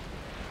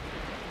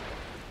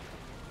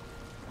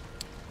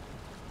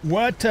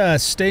 What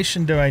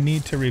station do I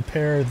need to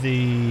repair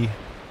the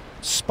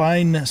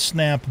spine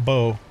snap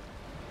bow?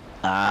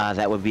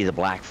 That would be the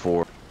Black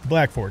Forge.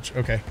 Black Forge,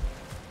 okay.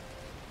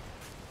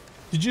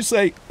 Did you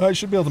say I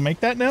should be able to make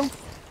that now?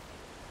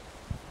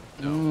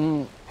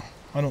 No.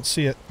 I don't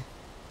see it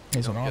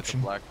as an Get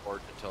option. the Black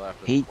Forge until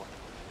after the point.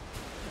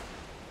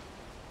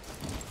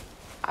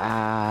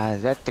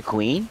 Is that the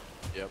Queen?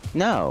 Yep.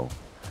 No.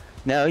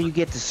 No, you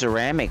get the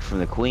ceramic from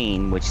the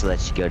Queen, which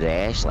lets you go to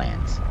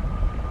Ashlands.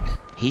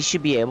 He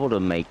should be able to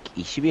make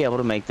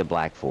the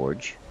Black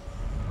Forge.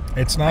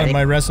 It's not in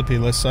my recipe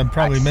list, so I'm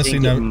probably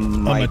missing a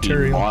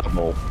material.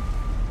 Marble.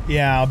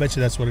 Yeah, I'll bet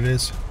you that's what it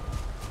is.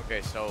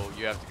 Okay, so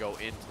you have to go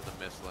into the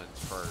Mistlands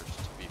first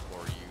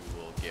before you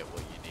will get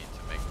what you need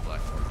to make the Black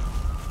Forge.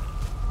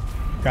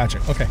 Gotcha,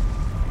 okay.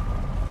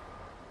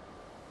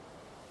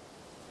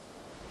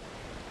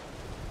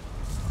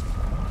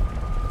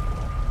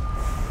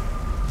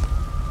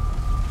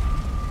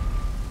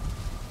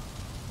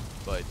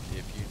 But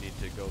if you need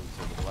to go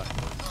to the Black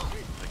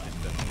Forge, I can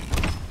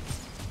definitely.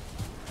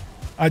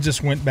 I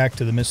just went back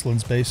to the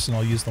Mistlands base, and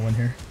I'll use the one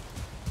here.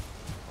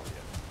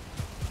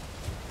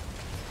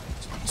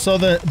 So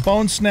the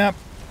bone snap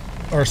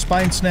or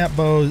spine snap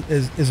bow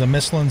is a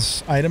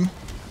Mistlands item,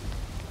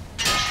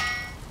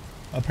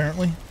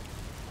 apparently.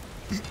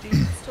 Do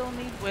you still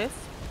need wisp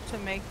to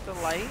make the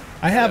light?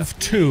 I have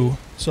 2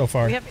 so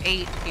far. We have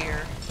 8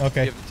 here.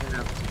 Okay. You have 10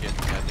 apples again.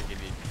 Yeah, I think you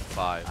need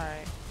 5. All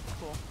right,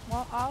 cool.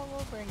 Well, I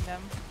will bring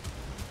them.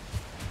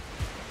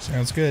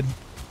 Sounds good.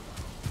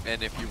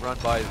 And if you run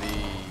by the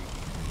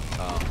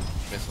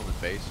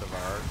Mistland base of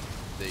ours,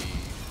 the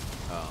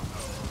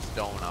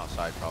stone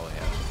outside probably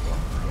has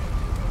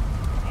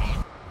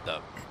the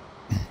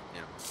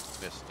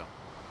mist stone.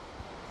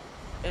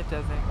 It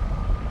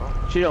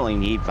doesn't. Should only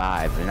need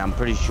 5, and I'm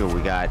pretty sure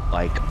we got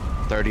like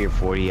 30 or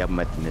 40 of them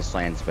at the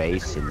Mistlands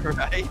base. And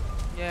Right?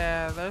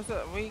 Yeah,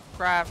 we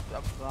grabbed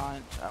a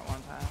bunch at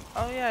one time.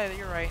 Oh yeah,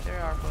 you're right. They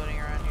are floating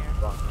around here.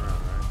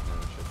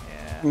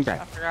 Yeah. Okay.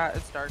 I forgot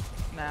it starts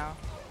now.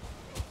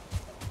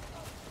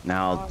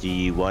 Now, do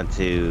you want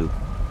to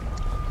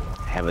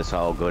have us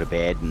all go to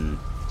bed, and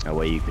that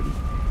way you can?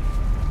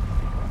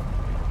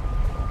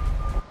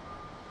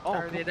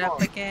 Start it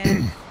up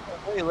again.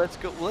 Hey, let's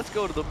go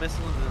to the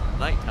Mistlands in the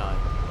nighttime.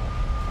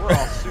 We're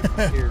all super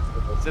scared for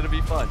this. It'll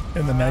be fun.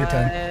 In the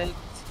nighttime.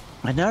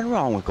 There's nothing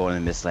wrong with going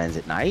to the Mistlands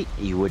at night.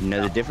 You wouldn't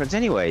know the difference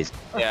anyways.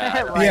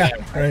 Yeah. Right.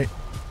 Yeah, right.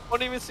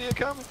 Wouldn't even see it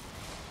coming.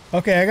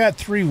 Okay, I got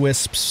 3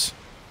 wisps.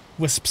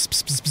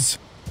 Wisps.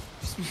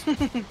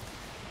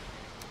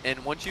 And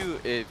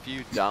if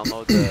you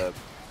download the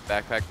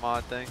backpack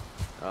mod thing,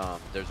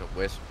 there's a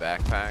wisp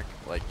backpack.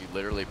 Like, you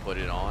literally put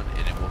it on,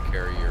 and it will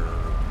carry your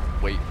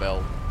weight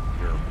belt,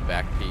 your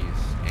back piece,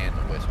 and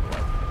the wisp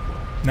weapon.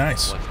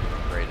 Nice. Once you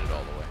upgrade it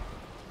all the way.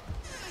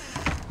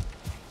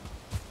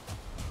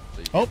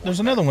 So Oh, there's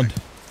another one.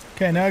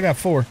 Okay, now I got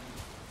 4.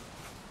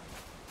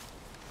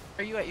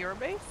 Are you at your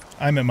base?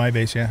 I'm at my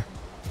base, yeah.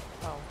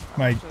 Oh.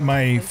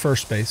 My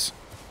first base.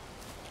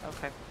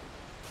 Okay.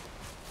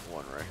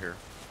 One right here.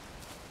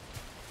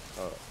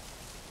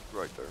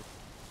 Right there.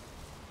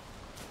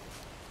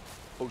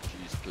 Oh,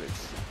 jeez,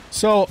 please.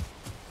 So,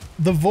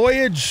 the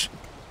voyage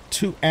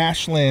to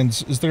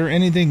Ashlands, is there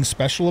anything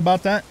special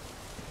about that?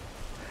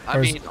 I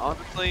mean,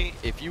 honestly,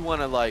 if you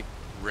want to, like,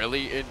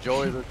 really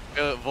enjoy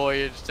the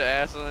voyage to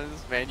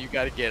Ashlands, man, you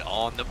got to get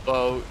on the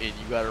boat and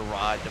you got to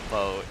ride the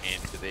boat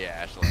into the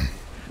Ashlands.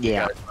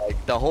 Yeah. Because,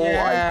 like, the whole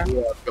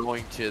idea of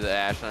going to the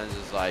Ashlands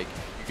is, like,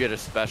 you get a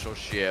special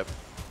ship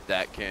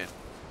that can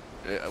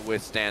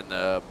withstand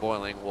the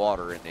boiling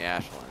water in the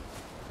Ashlands,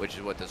 which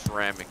is what the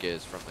ceramic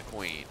is from the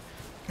Queen.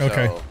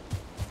 Okay. So,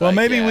 well, like,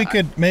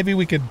 maybe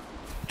we could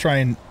try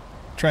and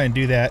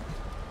do that.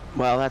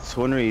 Well, that's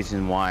one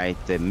reason why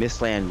the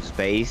Mistlands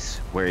base,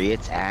 where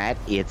it's at,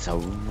 it's a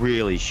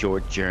really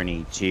short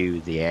journey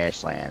to the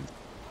Ashlands.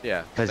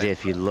 Yeah. Because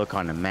if you look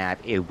on the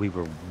map, we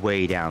were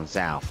way down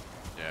south.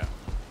 Yeah.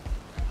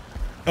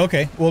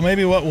 Okay. Well,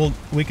 maybe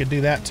we could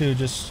do that too,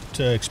 just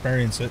to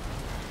experience it.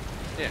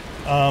 Yeah.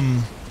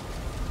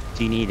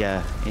 Do you need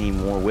any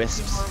more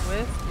wisps?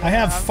 I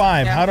have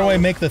 5. How do I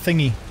make the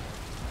thingy?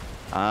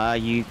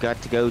 You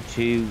got to go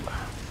to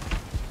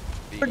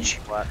forge.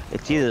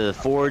 It's either the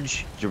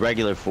forge, the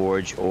regular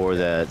forge, or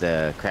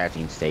the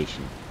crafting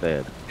station.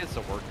 It's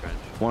the workbench.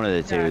 One of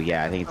the two.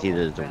 Yeah, I think it's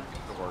either the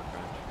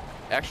workbench.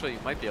 Actually, you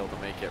might be able to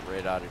make it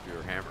right out of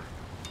your hammer.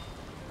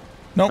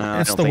 Nope,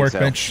 it's the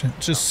workbench. So.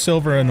 It's just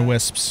silver and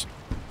wisps.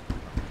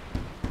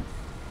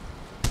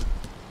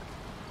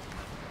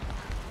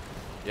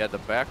 Yeah, the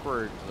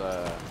backwards,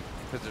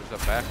 because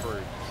there's a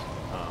backwards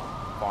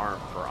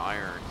farm for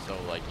iron. So,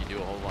 like, you do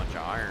a whole bunch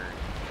of iron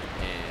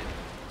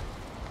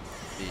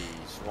in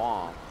the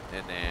swamp,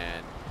 and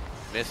then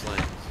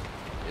Mistlands,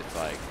 it's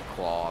like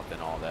cloth and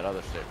all that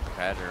other stuff,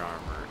 pattern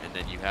armor, and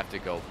then you have to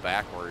go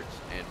backwards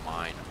and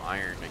mine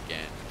iron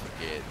again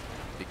to get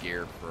the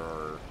gear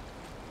for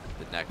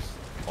the next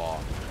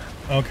boss.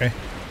 Okay.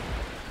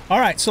 All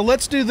right, so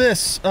let's do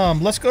this.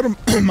 Let's go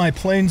to my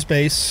plains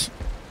base,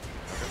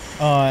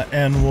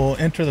 and we'll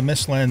enter the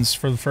Mistlands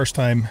for the first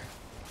time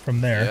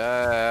from there.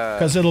 Yeah.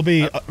 Because it'll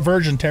be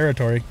virgin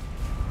territory.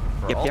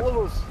 For all of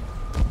us.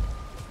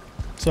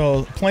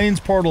 So,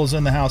 plains portal is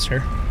in the house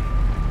here.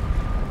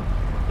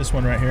 This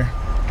one right here.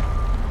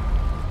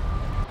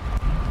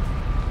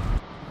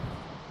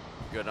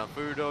 Good on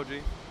food, OG?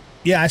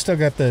 Yeah, I still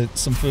got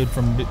some food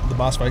from the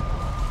boss fight.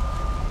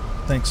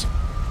 Thanks.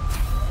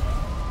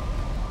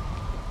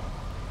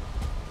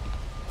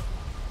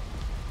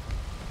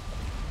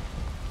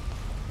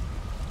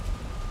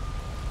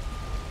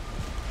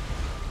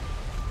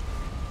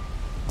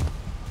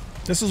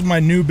 This is my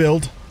new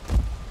build.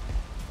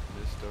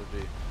 Mist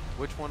OG.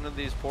 Which one of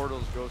these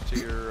portals goes to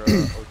your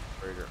OG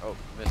trader? Oh,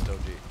 Mist OG.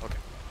 Okay.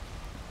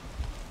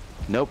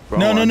 Nope.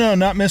 No,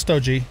 not Mist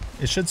OG. It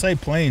should say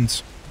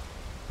plains.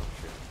 Oh,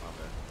 shit.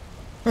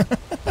 My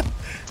bad.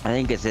 I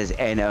think it says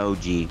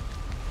NOG.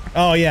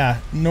 Oh, yeah.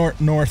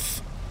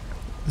 North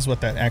is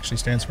what that actually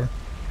stands for.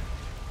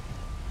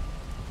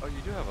 Oh,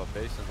 you do have a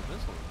base in the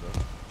Mistlands,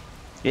 though.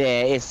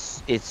 Yeah,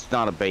 it's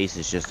not a base,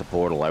 it's just a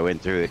portal. I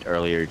went through it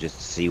earlier just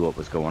to see what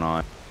was going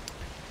on.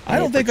 I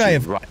don't think I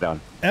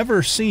have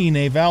ever seen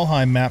a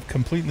Valheim map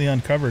completely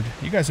uncovered.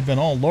 You guys have been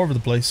all over the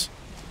place.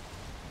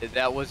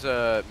 That was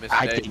a mistake.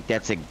 I think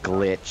that's a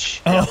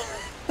glitch. Oh,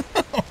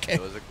 okay.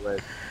 It was a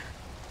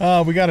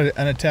glitch. We got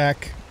an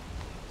attack.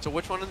 So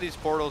which one of these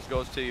portals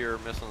goes to your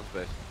Mistlands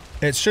base?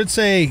 It should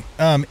say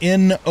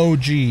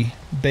NOG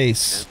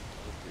base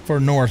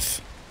for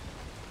north.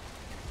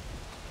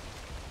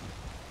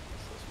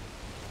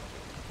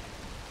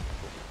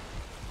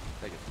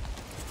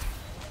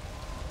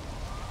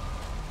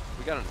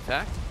 We got an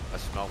attack? I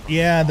smell.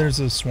 Yeah, there's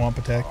a swamp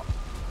attack.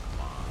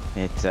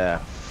 It's a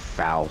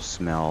foul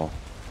smell.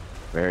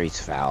 Very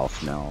foul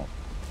smell.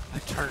 I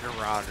turned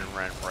around and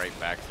ran right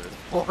back to the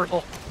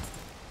portal.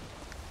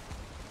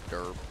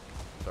 Derp.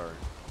 Sorry.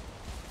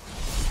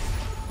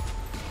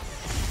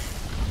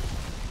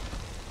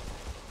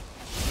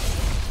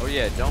 Oh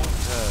yeah, don't,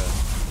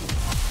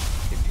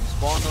 if you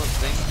spawn those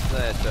things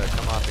that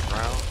come out the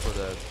ground for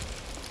the,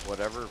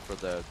 whatever, for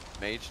the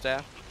mage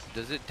staff,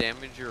 does it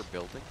damage your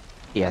building?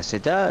 Yes,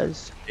 it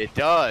does. It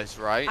does,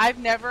 right? I've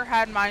never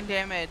had mine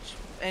damage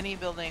any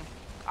building.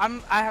 I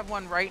have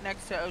one right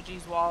next to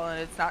OG's wall, and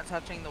it's not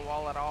touching the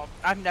wall at all.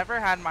 I've never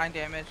had mine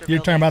damage. You're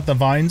talking about the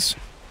vines?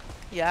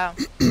 Yeah.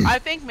 I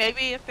think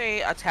maybe if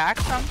they attack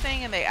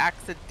something and they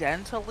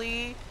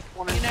accidentally,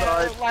 you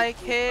know, like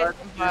hit,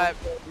 but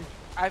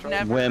I've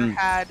never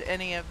had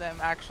any of them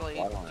actually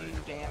do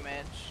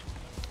damage.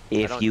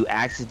 If you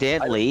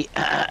accidentally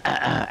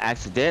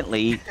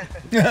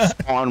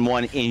spawn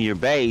one in your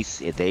base,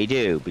 they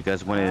do,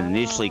 because when it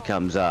initially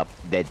comes up,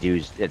 it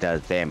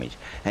does damage.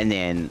 And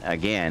then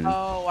again,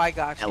 oh, I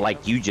got you.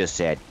 Like you just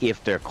said,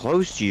 if they're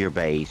close to your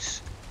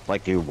base,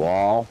 like your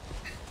wall,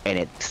 and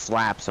it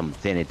slaps them,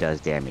 then it does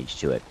damage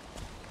to it.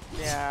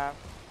 Yeah.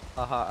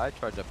 I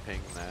tried to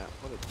ping that.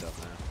 What a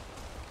dumbass.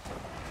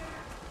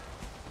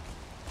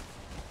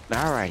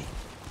 All right.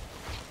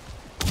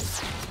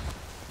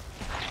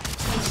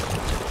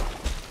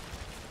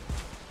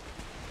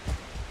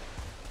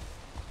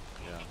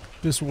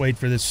 Just wait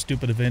for this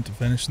stupid event to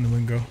finish and then we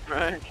can go.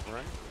 Right.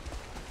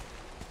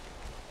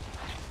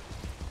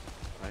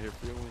 I hear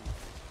feeling.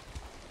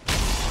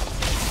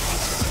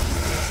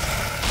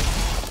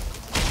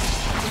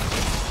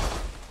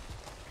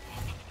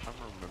 I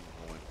remember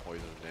when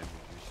poison damage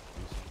used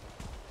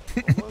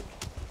to do something.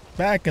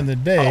 Back in the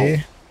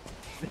day. Oh.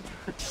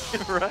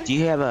 Right? Do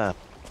you have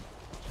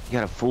you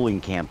got a fooling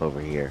camp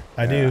over here?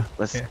 I do.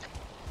 Let's. Yeah.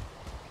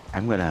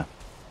 I'm gonna.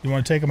 You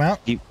want to take them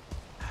out?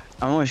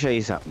 I want to show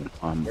you something.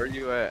 Where are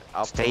you at?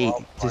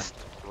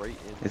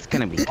 It's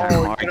gonna be kind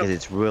of hard because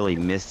it's really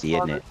misty,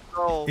 isn't it?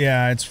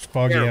 Yeah, it's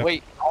foggy out.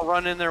 Wait, I'll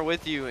run in there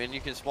with you, and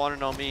you can spawn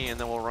it on me, and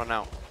then we'll run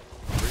out.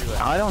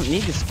 I don't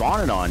need to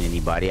spawn it on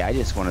anybody. I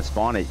just want to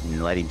spawn it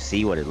and let him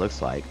see what it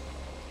looks like.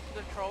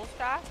 The troll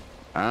staff?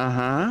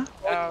 Uh-huh.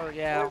 Oh,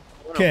 yeah.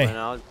 Okay.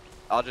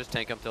 I'll just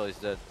tank him till he's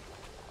dead.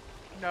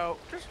 No,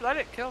 just let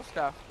it kill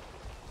stuff.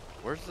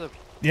 Where's the...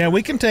 Yeah,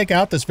 we can take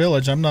out this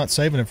village. I'm not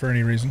saving it for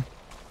any reason.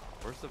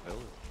 Where's the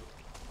village?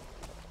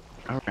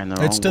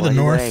 It's to the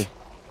north. You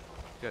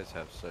guys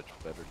have such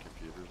better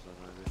computers than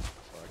I do,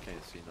 so I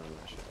can't see none of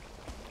that shit.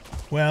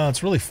 Well,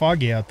 it's really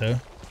foggy out,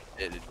 though.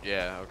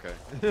 Yeah, okay.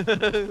 I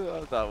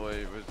thought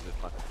it was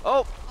just my...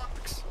 Oh!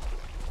 Fox!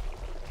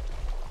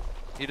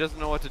 He doesn't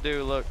know what to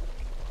do, look.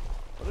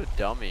 What a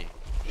dummy.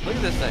 Look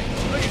at this thing.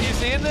 Look, you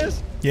seeing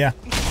this? Yeah.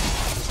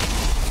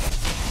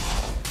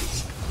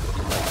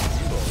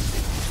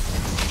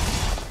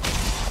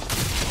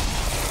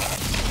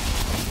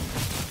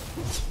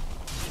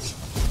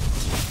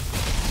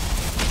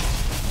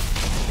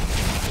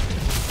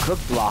 Cook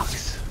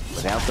blocks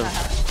without the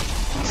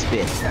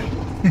spit.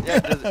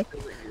 Yeah,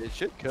 it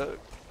should cook.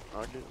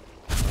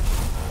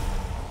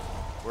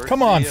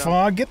 Come on,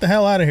 fog. Get the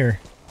hell out of here.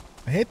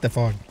 I hate the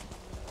fog.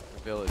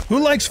 Who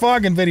likes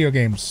fog in video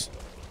games?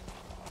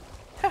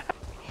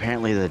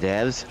 Apparently the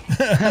devs.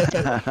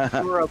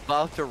 We're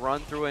about to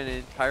run through an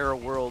entire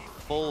world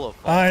full of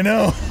fog. I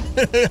know.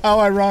 How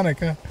ironic,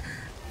 huh?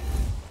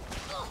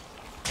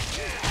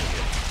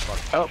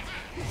 Oh.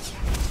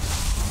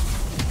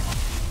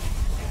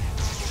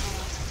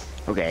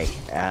 Okay,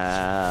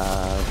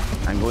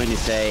 I'm going to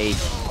say...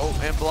 Oh,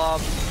 and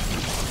blob.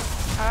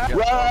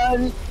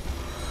 Run!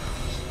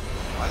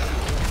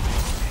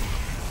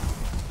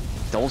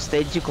 Don't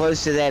stay too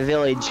close to that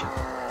village.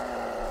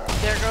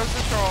 There goes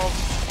the troll.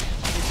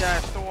 He's gonna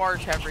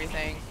thwart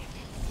everything.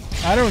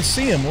 I don't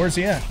see him. Where's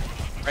he at?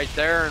 Right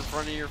there in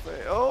front of your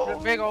face. Oh! The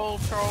big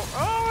old troll.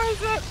 Oh,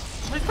 is it?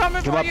 He's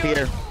coming Come for up you.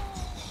 here.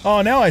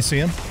 Oh, now I see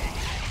him.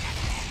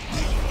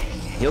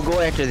 He'll go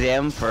after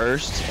them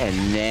first,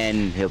 and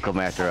then he'll come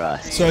after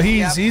us. So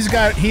he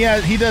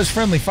does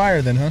friendly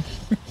fire then, huh?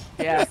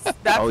 Yes.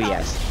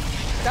 Yes.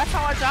 That's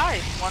how I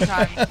died one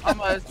time,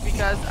 almost,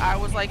 because I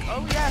was like,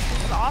 oh yes,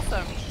 this is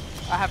awesome.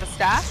 I have a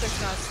staff that's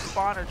gonna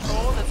spawn a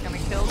troll that's gonna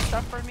kill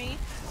stuff for me.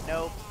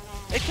 Nope.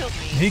 It killed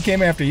me. He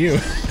came after you.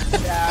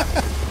 Yeah.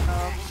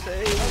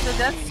 It was a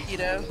death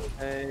mosquito.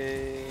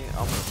 Hey,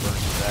 I'm gonna burn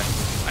you back.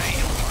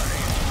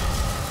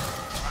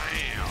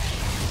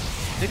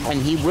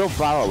 And he will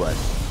follow us,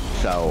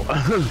 so...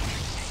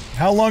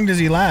 How long does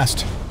he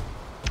last?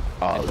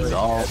 A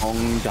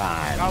long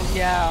time. Oh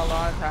yeah, a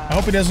long time. I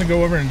hope he doesn't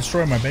go over and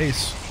destroy my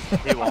base.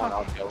 He won't,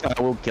 I'll kill him.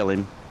 I will kill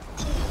him.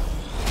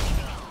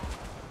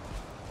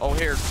 Oh,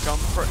 here,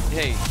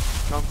 hey,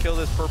 come kill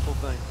this purple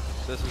thing.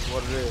 This is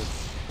what it is.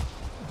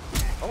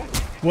 Oh.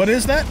 What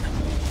is that?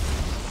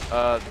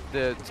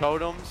 The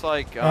totems,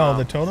 like... oh,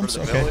 the totems?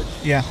 For the okay. village.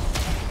 Yeah.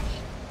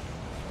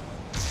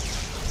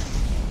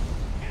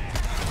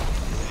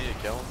 We need to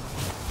kill him.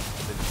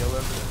 Did he kill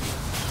everything?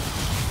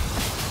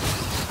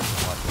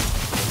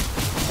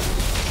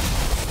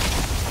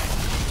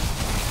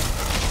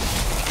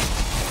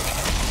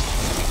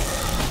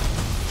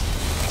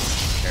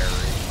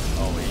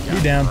 You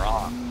down.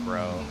 Rock,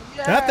 bro.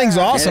 Yeah. That thing's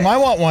awesome. I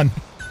want one.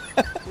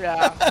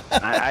 Yeah.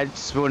 I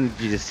just wanted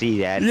you to see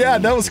that. Yeah,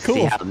 that was cool.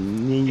 See how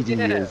neat he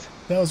is.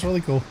 That was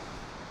really cool.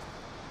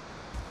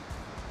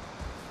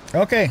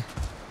 Okay.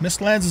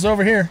 Mistlands is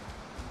over here.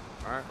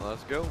 Alright,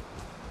 let's go.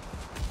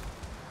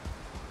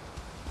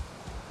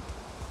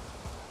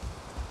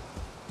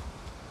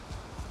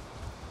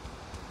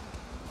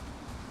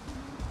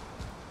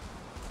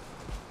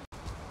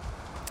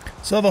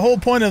 So the whole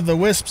point of the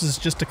wisps is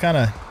just to kind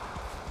of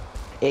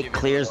It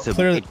clears the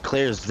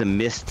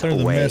mist clear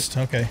the away. mist.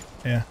 Okay,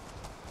 yeah.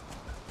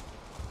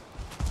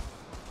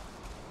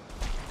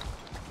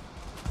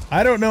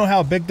 I don't know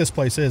how big this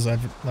place is.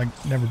 I've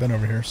never been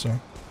over here, so.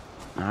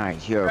 All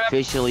right, you're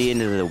officially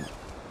into the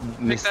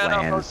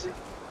Mistlands.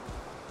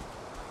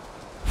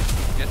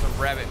 Get some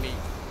rabbit meat.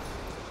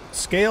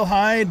 Scale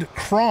hide,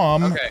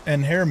 crom,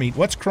 and hair meat.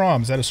 What's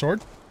crom? Is that a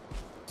sword?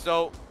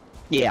 So.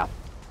 Yeah.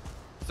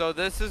 So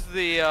this is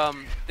the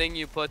thing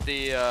you put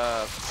the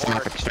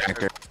sap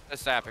extractor. The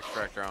sap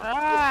extractor on.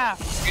 Ah!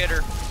 Get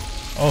her.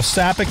 Oh,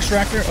 sap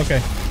extractor?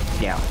 Okay.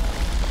 Yeah.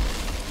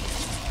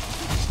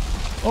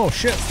 Oh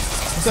shit.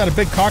 Is that a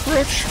big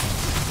cockroach?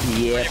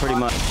 Yeah, pretty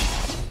much.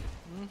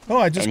 Oh,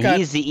 I just got... And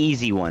he's the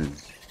easy one.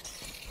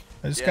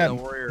 I just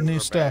got new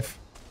stuff.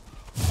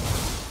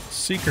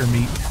 Seeker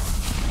meat.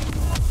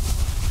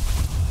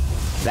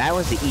 That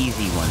was the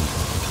easy one.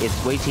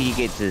 It's wait till you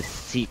get to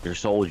Seeker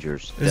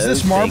soldiers. Is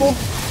this marble?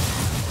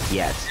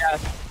 Yes.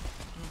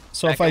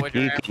 So if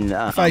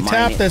I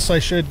tap this, I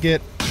should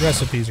get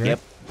recipes, right? Yep.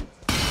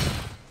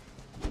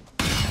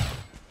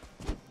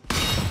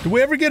 Do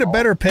we ever get a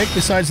better pick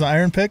besides the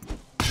iron pick?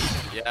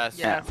 Yes.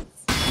 Yeah.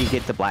 You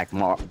get the black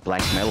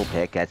metal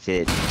pick. That's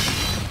it.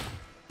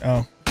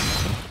 Oh.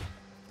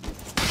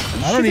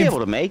 You should be able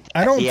to make.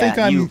 I don't think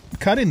I'm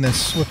cutting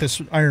this with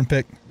this iron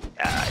pick.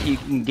 You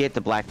can get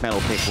the black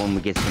metal pick when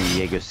we get some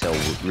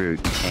Yagluth root,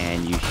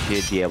 and you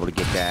should be able to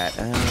get that.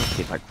 Let's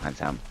see if I can find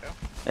some.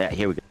 Yeah,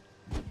 here we go.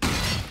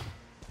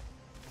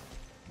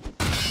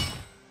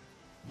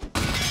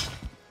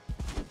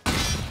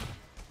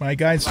 My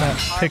guide's not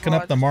picking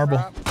up the marble,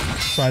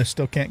 so I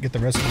still can't get the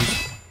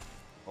recipes.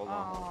 Hold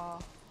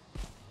on.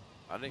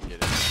 I didn't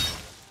get it.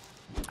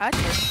 I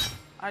did.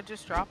 I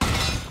just dropped it.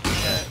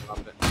 Yeah, drop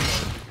it.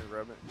 You can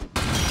rub it.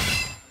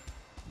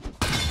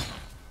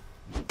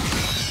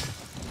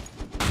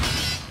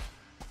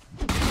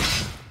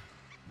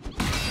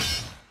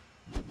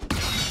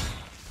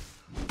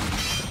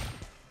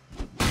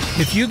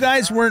 If you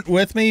guys weren't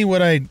with me,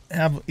 would I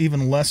have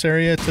even less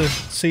area to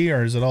see,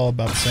 or is it all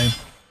about the same?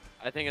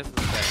 I think it's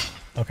the same.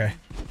 Okay.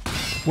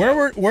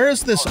 Where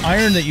is this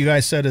iron that you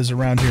guys said is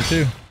around here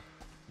too?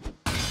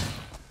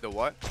 The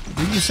what?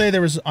 Did you say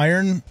there was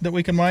iron that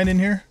we can mine in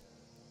here?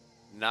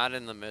 Not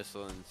in the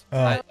Mistlands.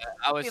 Oh.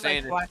 I was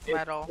saying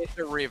metal. it's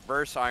a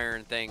reverse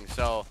iron thing.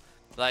 So,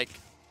 like,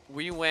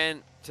 we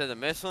went to the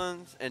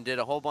Mistlands and did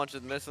a whole bunch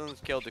of the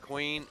Mistlands, killed the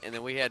queen, and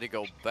then we had to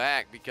go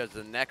back because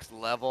the next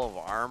level of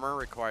armor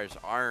requires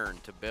iron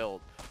to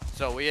build.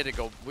 So we had to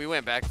go. We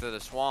went back to the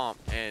swamp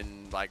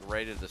and like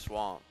raided the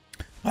swamp.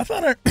 I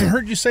thought I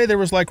heard you say there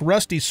was like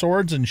rusty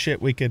swords and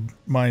shit we could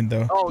mine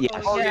though. Oh,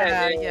 yeah. Oh,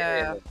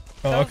 yeah.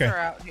 Oh, Those okay. are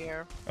out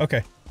here.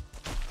 Okay.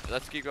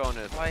 Let's keep going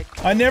this.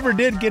 I never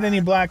did get any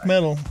black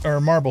metal or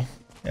marble.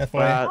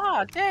 FYI.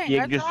 Oh, dang.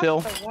 I dropped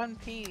the one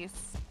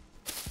piece.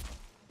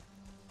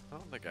 I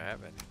don't think I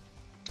have any.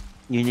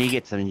 You need to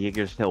get some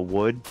Yggdrasil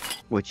wood,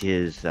 which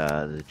is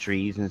the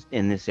trees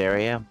in this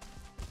area.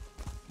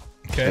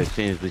 Okay. So as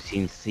soon as we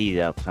see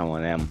up some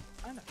of them.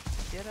 I know.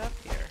 Get up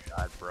here.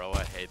 God, bro,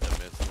 I hate the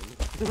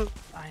Mistlands.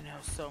 I know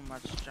so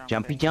much jumping.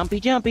 Jumpy, jumpy,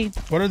 jumpy.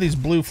 What are these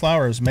blue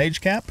flowers?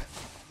 Mage cap?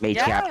 Mage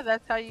yeah, cap.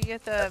 That's how you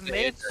get the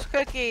mage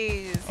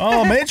cookies.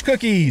 Oh, mage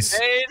cookies.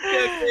 Mage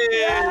cookies.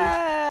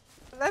 Yeah.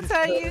 That's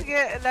how you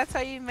get. That's how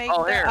you make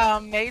the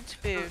mage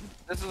food.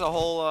 This is a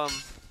whole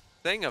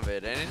thing of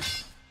it, ain't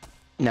it?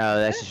 No,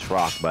 that's just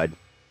rock, bud.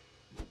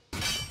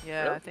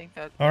 Yeah, Really? I think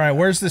that. All right,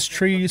 where's this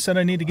tree you said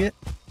I need to get?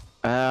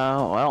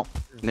 Well,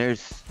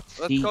 there's.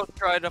 Let's go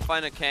try to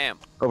find a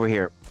camp. Over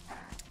here.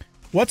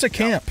 What's a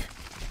camp?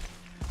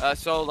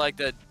 So like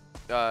the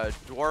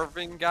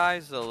dwarven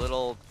guys, the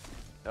little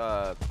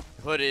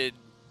hooded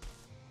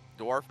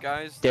dwarf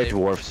guys. They're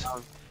dwarfs.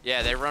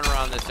 Yeah, they run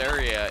around this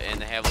area and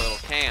they have little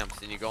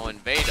camps, and you go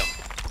invade them.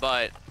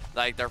 But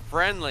like they're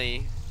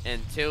friendly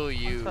until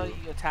you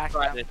attack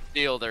try them. to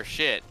steal their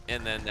shit,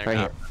 and then they're Right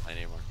not here.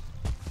 friendly anymore.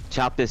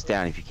 Chop this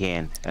down if you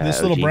can.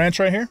 This little OG. branch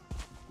right here?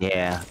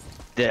 Yeah.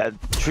 The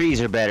trees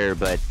are better,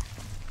 but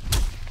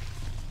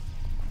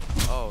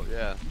Oh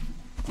yeah.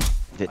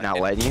 is it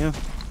not letting you?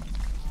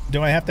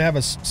 Do I have to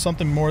have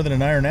something more than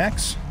an iron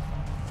axe?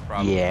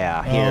 Probably.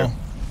 Yeah, here.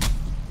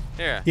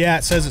 Here. Yeah,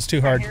 it says it's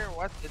too hard.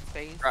 What's its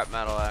face? Scrap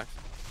metal axe.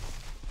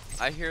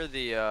 I hear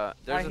the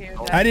there's a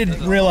I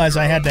didn't realize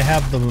I had to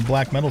have the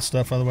black metal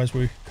stuff, otherwise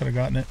we could have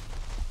gotten it.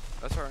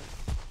 That's alright.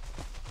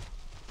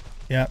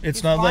 Yeah,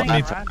 it's not letting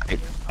me. Right.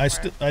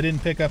 I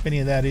didn't pick up any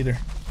of that either.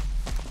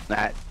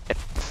 That.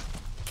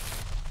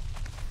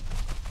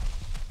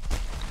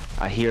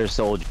 I hear a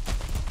soldier.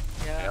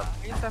 Yeah,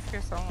 he's up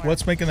here somewhere.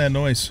 What's making that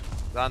noise?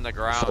 It's on the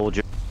ground.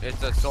 Soldier.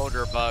 It's a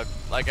soldier bug.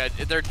 Like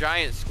they're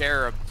giant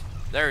scarabs.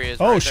 There he is.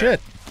 Oh right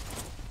shit!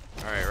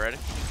 There. All right, ready?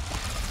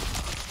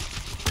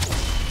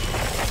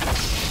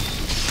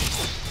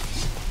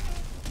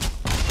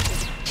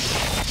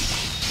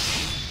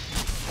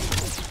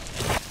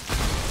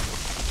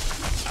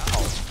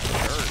 Ow,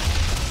 hurt.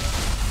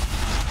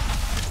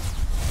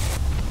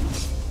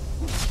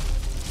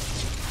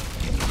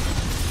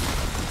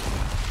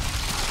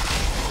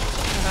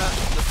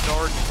 The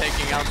sword's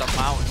taking out the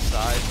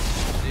mountainside.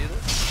 See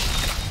this?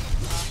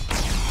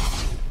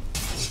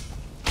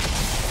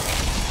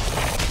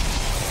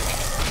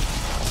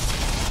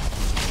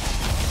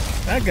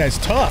 That guy's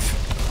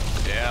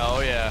tough. Yeah,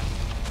 oh yeah.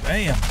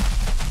 Damn.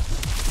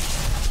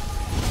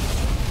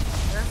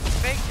 There's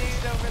a big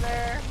dude over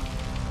there.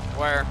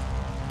 Where?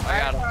 I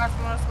got him.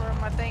 Where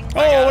my thing.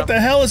 Oh, what the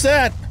hell is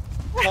that?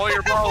 Pull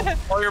your bow.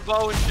 Pull your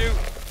bow and shoot.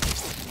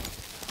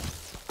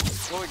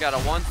 Oh, we got a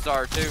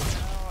 1-star too.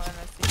 Oh, and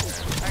a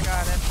secret. I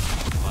got him.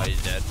 Oh,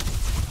 he's dead.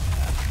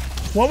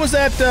 What was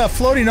that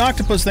floating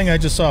octopus thing I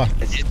just saw?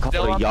 It's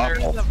Still up there.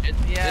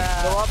 Yeah. It's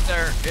still up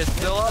there. It's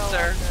still up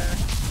there.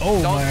 Oh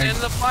Don't my. stand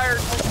in the fire.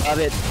 Above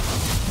it.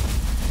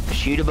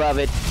 Shoot above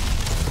it.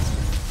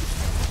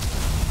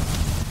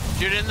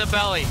 Shoot it in the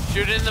belly.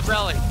 Shoot it in the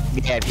belly.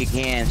 Yeah, if you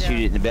can, shoot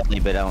it in the belly,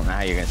 but I don't know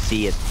how you're gonna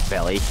see its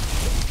belly.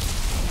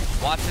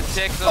 Watch the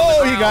ticks on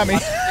Oh, the ground. you got me.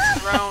 Watch the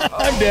ticks around.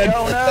 I'm dead.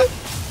 No, no.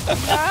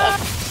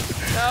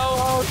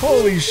 No.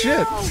 Holy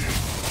shit.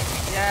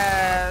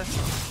 Yes.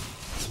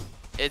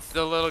 It's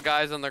the little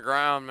guys on the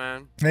ground,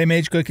 man. Hey,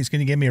 Mage Cookies, can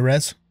you give me a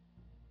res?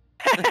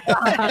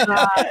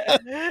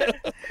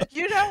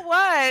 You know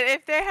what?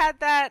 If they had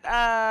that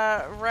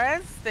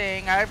res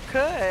thing, I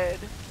could.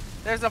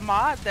 There's a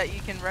mod that you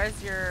can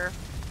res your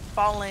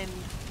fallen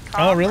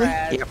comrade. Oh, really?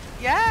 Yep.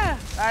 Yeah,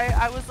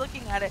 I was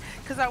looking at it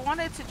because I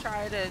wanted to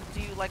try to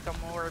do like a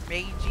more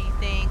magey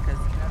thing because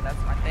you know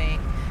that's my thing.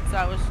 So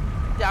I was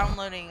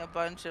downloading a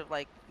bunch of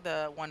like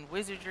the one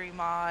wizardry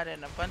mod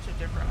and a bunch of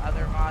different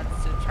other mods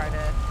to try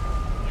to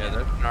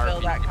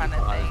build that kind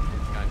of thing.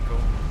 It's kind of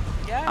cool.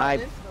 Yeah,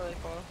 it is really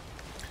cool.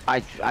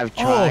 I've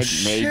tried Mage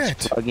shit.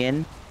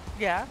 plugin.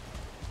 Yeah.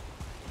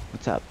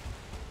 What's up?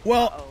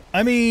 Well,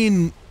 I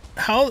mean,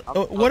 how?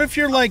 What if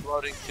you're like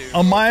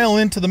a mile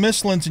into the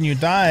Mistlands and you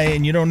die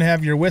and you don't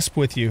have your wisp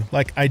with you?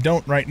 Like I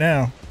don't right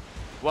now.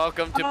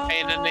 Welcome to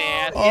pain in the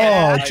ass.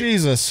 Oh,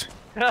 Jesus.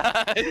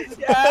 Yeah,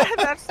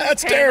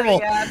 That's terrible.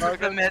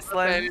 Welcome to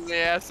pain in the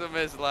ass of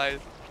Miss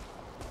Life.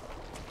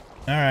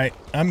 All right,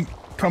 I'm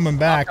coming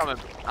back.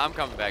 I'm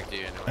coming back to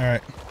you anyway. All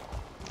right.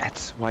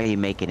 That's why you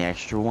make an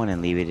extra one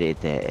and leave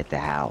it at the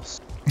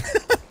house.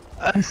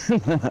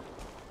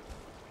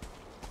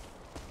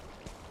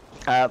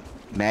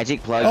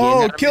 Magic plug-in.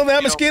 Oh, kill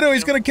that mosquito!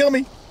 He's gonna kill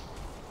me.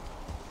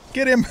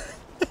 Get him.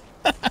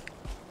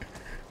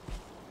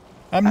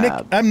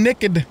 I'm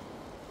naked.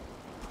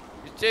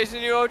 He's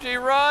chasing you, OG.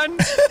 Run!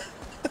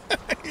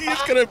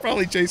 He's gonna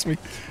probably chase me.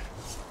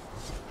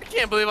 I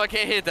can't believe I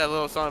can't hit that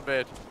little son of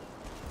a bitch.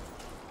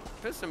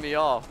 Pissing me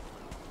off.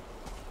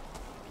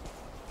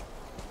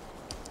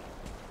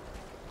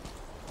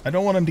 I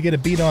don't want him to get a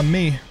beat on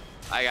me.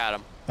 I got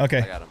him. Okay.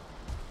 I got him.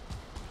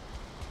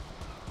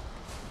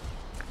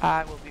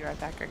 I will be right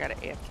back. I got an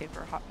AFK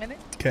for a hot minute.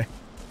 Okay.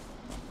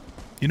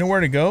 You know where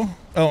to go?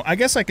 Oh, I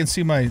guess I can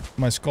see my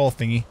skull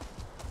thingy.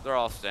 They're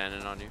all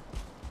standing on you.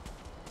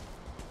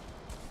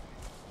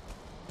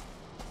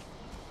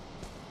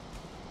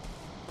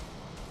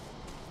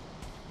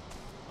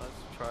 Let's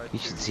try. You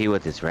should see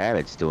what this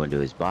rabbit's doing to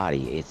his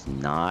body. It's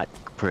not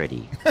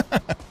pretty.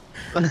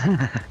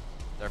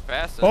 They're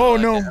fast. Oh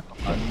no!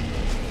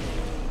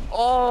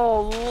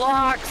 Oh,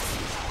 locks!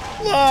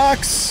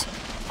 Locks!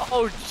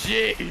 Oh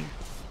gee!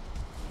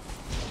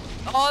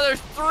 Oh, there's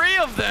 3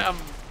 of them.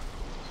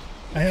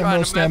 I have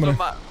no stamina.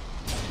 Oh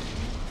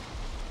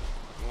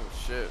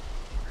shit!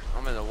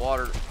 I'm in the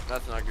water.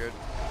 That's not good.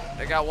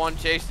 They got one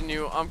chasing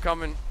you. I'm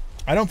coming.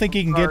 I don't think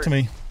he can get to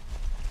me.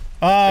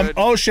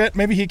 Oh shit!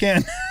 Maybe he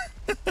can.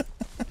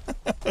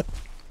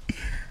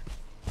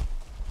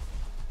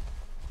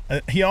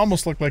 He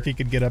almost looked like he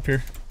could get up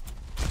here.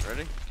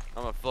 Ready?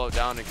 I'm gonna float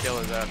down and kill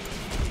his ass.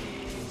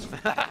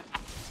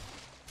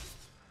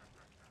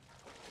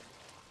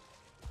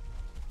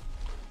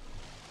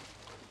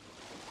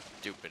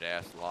 Stupid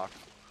ass lock.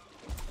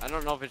 I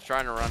don't know if it's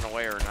trying to run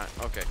away or not.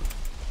 Okay.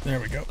 There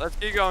we go. Let's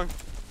keep going.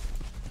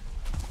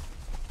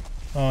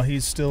 Oh,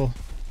 he's still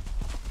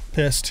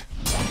pissed.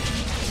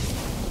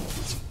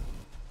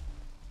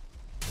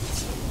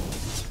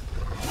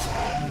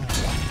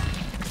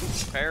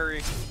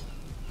 Parry.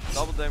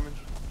 Double damage.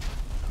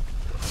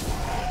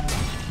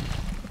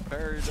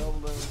 Parry, double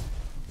damage.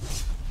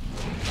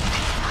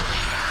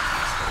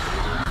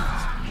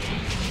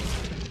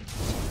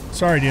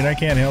 Sorry, dude, I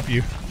can't help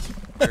you.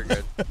 You're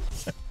good.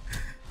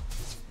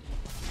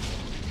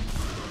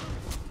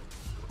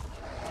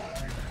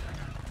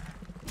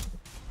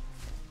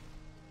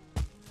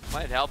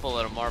 Might help a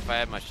little more if I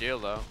had my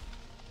shield, though.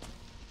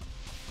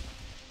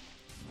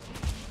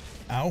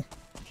 Ow.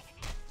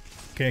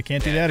 Okay, I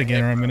can't do that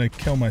again or I'm gonna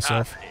kill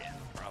myself.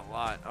 For a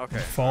lot. Okay.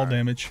 Fall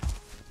damage.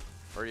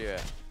 Where are you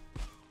at?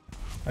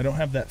 I don't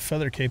have that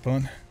feather cape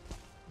on.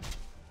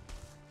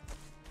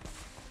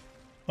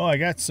 Oh, I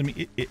got some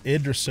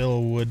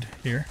Idrisil wood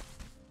here.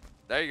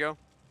 There you go.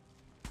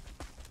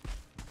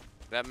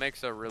 That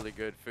makes a really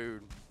good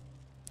food.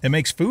 It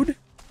makes food?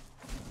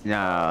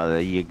 No,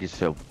 you get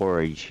so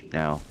porridge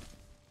now.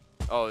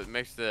 Oh, it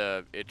makes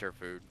the Itter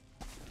food.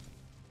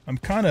 I'm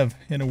kind of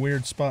in a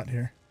weird spot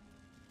here.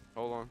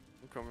 Hold on,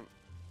 I'm coming.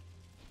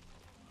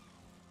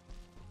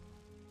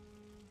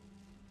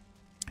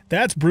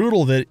 That's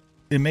brutal that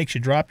it makes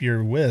you drop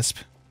your wisp.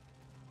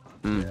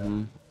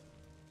 Mm-hmm.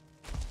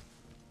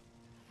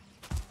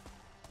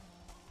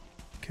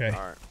 Okay.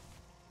 All right.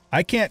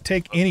 I can't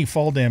take any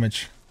fall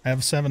damage. I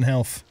have 7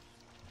 health.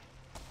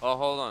 Oh,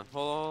 hold on.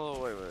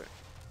 Wait.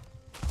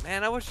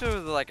 Man, I wish there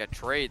was like a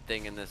trade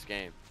thing in this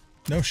game.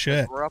 No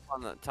shit. We're up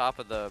on the top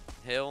of the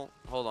hill.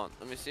 Hold on.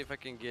 Let me see if I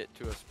can get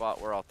to a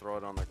spot where I'll throw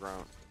it on the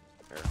ground.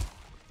 Here.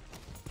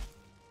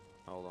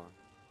 Hold on.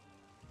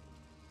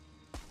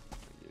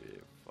 I'll give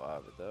you 5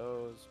 of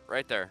those.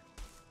 Right there.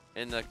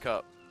 In the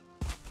cup.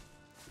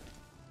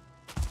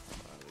 5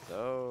 of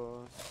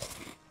those.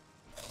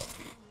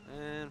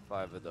 And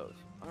 5 of those.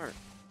 Alright.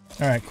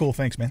 Alright, cool.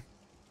 Thanks, man.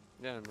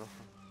 Yeah, no.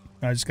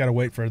 I just gotta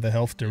wait for the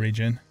health to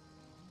regen.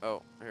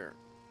 Oh, here.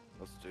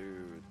 Let's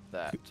do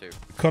that too.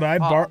 Could I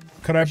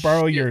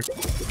borrow your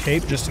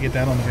cape just to get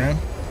down on the ground?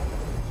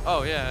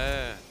 Oh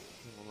yeah.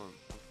 Hold on.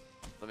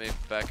 Let me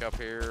back up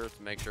here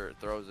to make sure it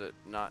throws it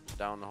not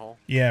down the hole.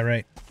 Yeah,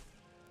 right.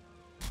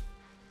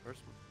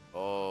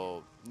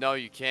 Oh no,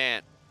 you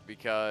can't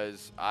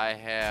because I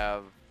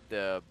have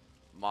the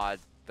mod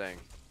thing.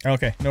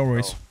 Okay, no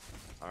worries.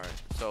 All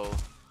right, so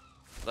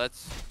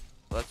let's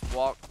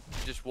walk.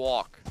 Just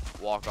walk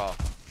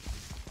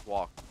off.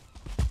 Walk.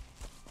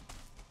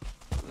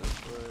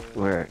 This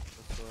way. Where?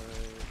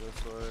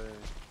 This way.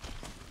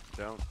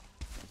 Down.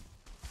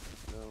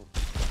 No.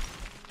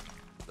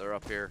 They're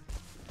up here.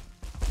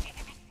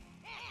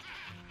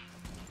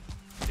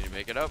 Can you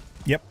make it up?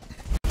 Yep.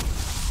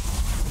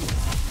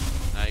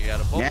 Now you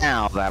got a bullet.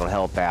 Now that'll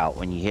help out.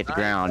 When you hit the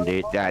ground,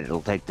 dude,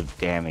 that'll take the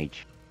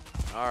damage.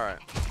 Alright.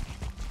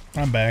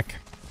 I'm back.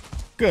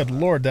 Good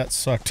lord, that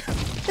sucked.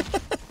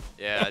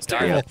 Yeah, That's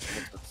terrible.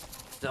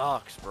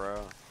 Sucks,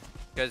 bro.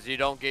 Because you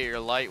don't get your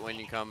light when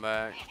you come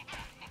back.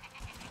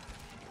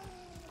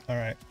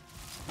 Alright.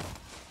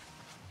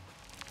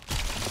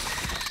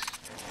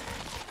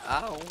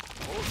 Ow.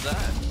 What was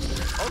that?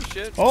 Oh,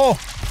 shit. Oh!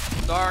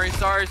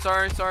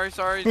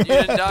 Sorry. You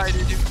didn't die,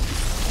 did you?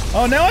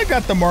 Oh, now I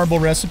got the marble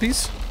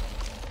recipes.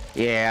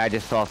 Yeah, I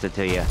just tossed it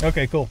to you.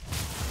 Okay, cool.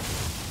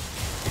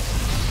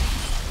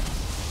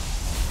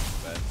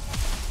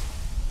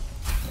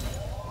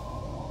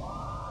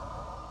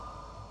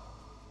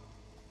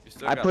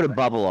 I put a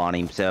bubble on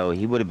him, so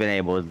he would have been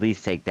able to at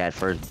least take that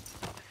first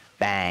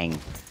bang.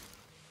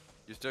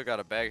 You still got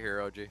a bag here,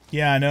 OG.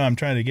 Yeah, I know. I'm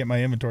trying to get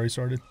my inventory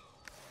sorted.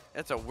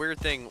 That's a weird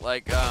thing.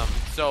 Like,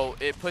 so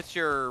it puts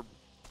your,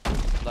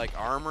 like,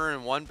 armor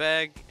in one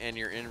bag and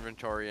your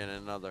inventory in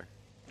another.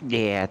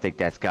 Yeah, I think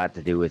that's got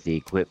to do with the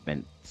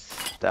equipment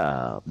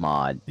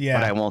mod. Yeah.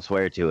 But I won't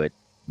swear to it.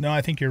 No,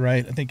 I think you're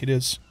right. I think it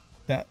is.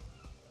 That.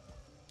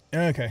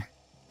 Okay.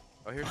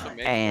 Oh, here's some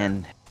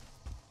And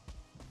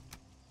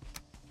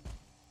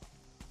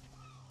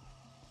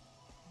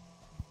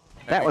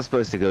that was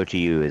supposed to go to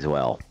you as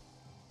well.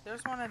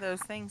 There's one of those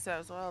things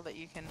as well that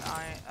you can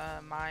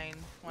mine.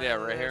 One Yeah,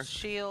 of right those here.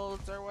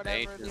 Shields or whatever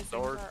Ancient these things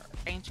sword. are.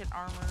 Ancient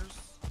armors.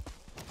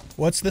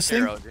 What's this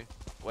Here, thing? OG.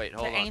 Wait,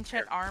 hold The on.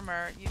 ancient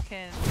armor, you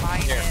can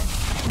mine Here.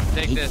 it.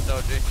 Take this,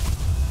 OG.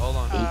 Hold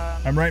on.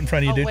 I'm right in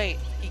front of you, oh dude. wait,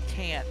 he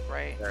can't,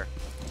 right? There.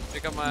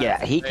 Pick up my.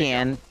 Yeah, he there you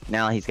can.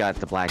 Now he's got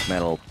the black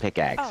metal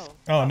pickaxe. Oh.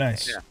 Oh,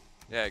 nice. Yeah.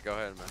 Yeah, go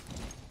ahead, man.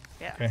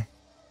 Yeah. Okay.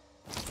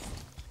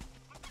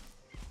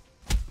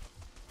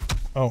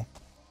 Oh.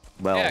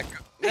 Well, Yeah,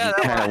 yeah,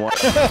 you kind of want,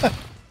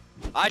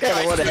 I kinda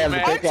tried want to to, have the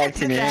man.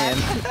 pickaxe in your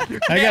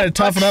hand. I gotta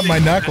toughen up my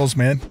knuckles,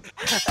 man.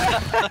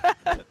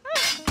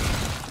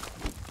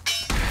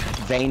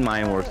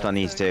 Veinmine works on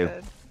these too.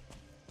 Good.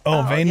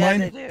 Oh, vein yeah, mine?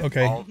 they do.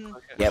 Okay. Oh, Mhm.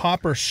 okay. Yep.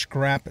 Copper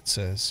scrap, it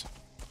says.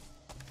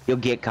 You'll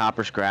get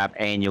copper scrap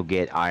and you'll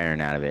get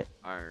iron out of it.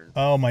 Iron.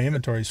 Oh, my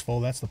inventory's full.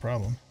 That's the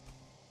problem.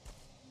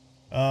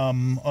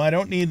 I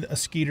don't need a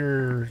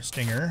skeeter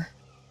stinger.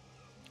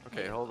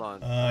 Okay, hold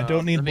on. I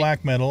don't need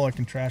black metal. I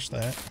can trash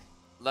that.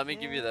 Let me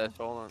give you this.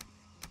 Hold on.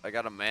 I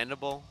got a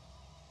mandible.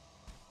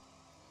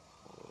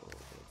 Oh,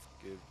 let's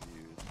give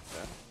you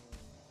that.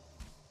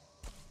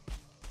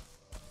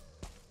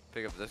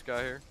 Pick up this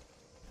guy here.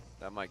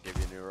 That might give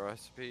you a new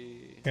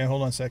recipe. Okay,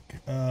 hold on a sec.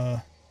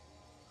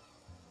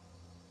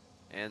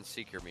 And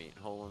seeker meat.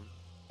 Hold on.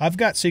 I've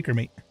got seeker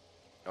meat.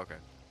 Okay.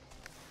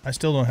 I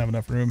still don't have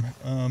enough room.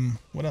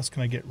 What else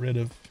can I get rid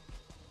of?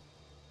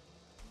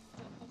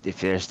 If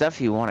there's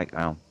stuff you want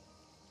to,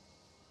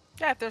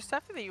 Yeah, if there's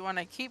stuff that you want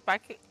to keep,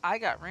 I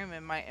got room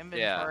in my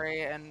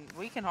inventory, and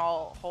we can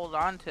all hold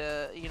on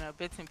to, you know,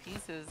 bits and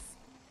pieces.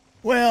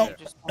 Well,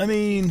 I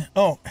mean,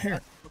 oh, here.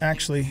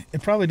 Actually,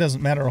 it probably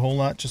doesn't matter a whole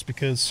lot just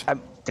because...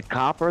 the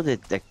copper,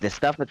 the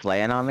stuff that's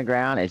laying on the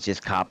ground is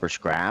just copper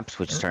scraps,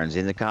 which turns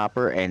into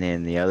copper, and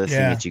then the other thing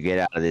that you get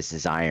out of this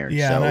is iron.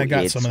 Yeah, so and I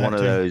got it's some of one that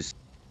of too. those.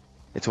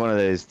 It's one of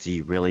those. Do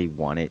you really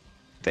want it?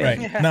 Thing.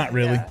 Right, Yeah, not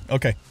really. yeah.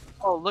 Okay.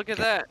 Oh, look at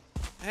that.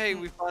 Hey,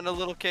 we found a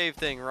little cave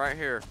thing right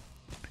here.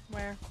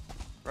 Where?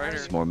 Right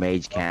here. Some more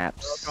mage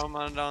caps. Come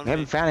on down. We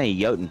haven't found any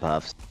Jotun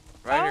puffs.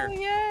 Right Oh, here.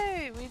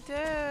 yay, we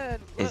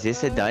did. Is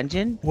this a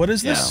dungeon? What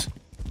is this?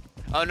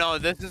 Oh no,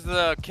 this is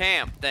the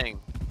camp thing.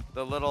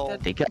 The little.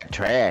 They got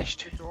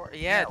trashed.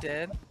 Yeah, it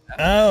did.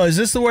 Oh, is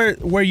this the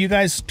where you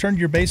guys turned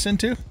your base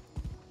into?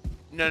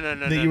 No.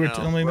 That you were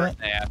telling me we're about?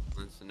 in the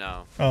Ashlands,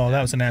 no. Oh,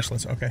 that was in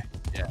Ashlands. Okay.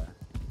 Yeah.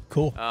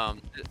 Cool.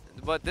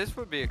 But this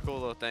would be a cool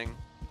little thing.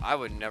 I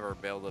would never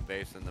build a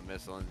base in the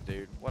Mistlands,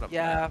 dude. What a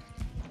Yeah.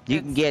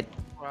 You can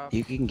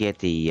get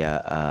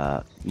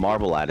the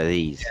marble out of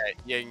these.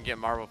 Yeah, you can get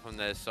marble from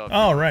this. So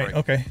Oh, right.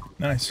 Okay.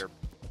 Nice. Your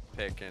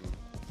pick and.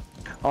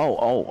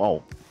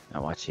 Oh.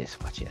 Now watch this.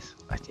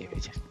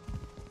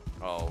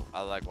 Oh,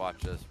 I like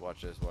watch this.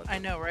 I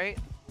know, right?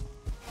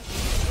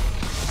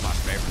 My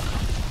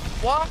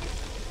favorite. What?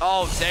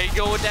 Oh, there you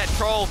go with that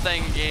troll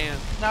thing again.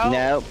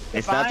 No,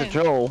 it's not the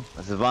troll.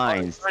 It's the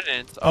vines.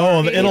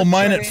 Oh, it'll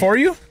mine it for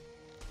you?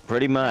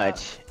 Pretty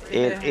much.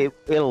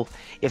 It'll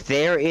if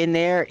they're in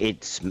there,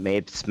 it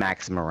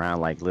smacks them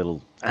around like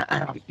little.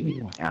 I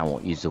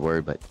won't use the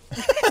word, but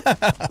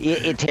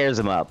it tears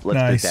them up.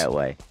 Let's put it that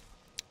way.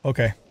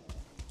 Okay.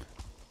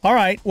 All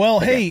right. Well,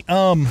 hey,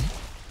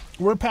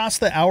 we're past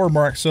the hour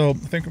mark, so I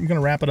think I'm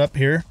gonna wrap it up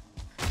here.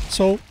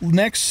 So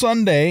next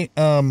Sunday,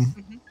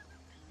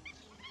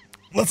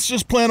 let's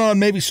just plan on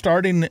maybe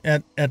starting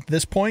at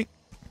this point,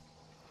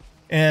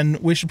 and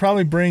we should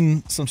probably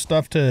bring some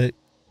stuff to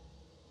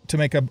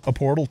make a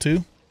portal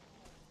too.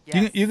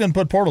 Yes. You can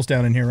put portals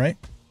down in here, right?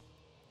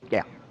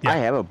 Yeah, I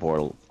have a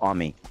portal on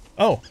me.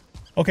 Oh,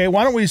 okay.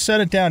 Why don't we set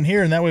it down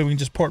here, and that way we can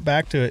just port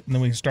back to it, and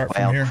then we can start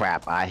from here. Well,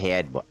 crap! I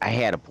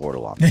had a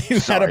portal on me. You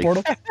had a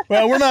portal?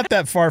 Well, we're not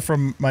that far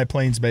from my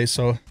plains base,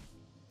 so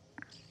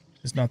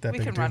it's not that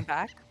big. We can run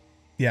back.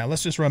 Yeah,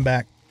 let's just run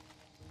back.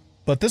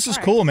 But this is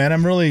cool, man.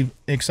 I'm really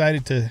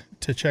excited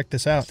to check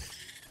this out.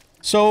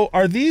 So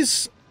are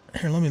these...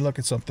 Here, let me look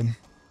at something.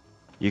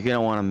 You're going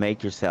to want to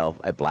make yourself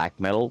a black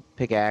metal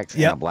pickaxe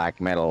and a black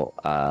metal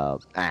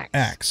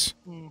axe.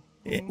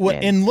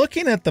 In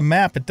looking at the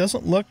map, it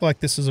doesn't look like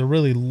this is a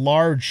really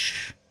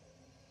large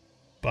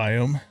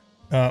biome.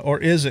 Or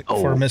is it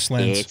for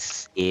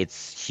Mistlands?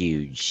 It's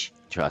huge.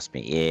 Trust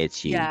me,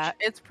 it's huge. Yeah,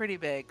 it's pretty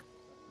big.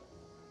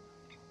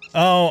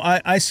 Oh,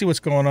 I see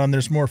what's going on.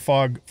 There's more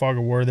fog of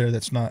war there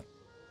that's not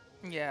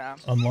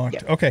unlocked.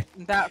 Yep. Okay.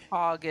 That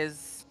fog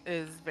is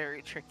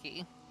very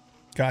tricky.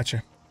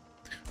 Gotcha.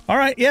 All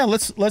right, yeah,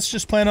 let's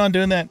just plan on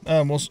doing that.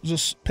 We'll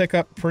just pick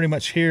up pretty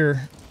much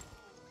here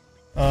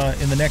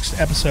in the next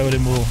episode,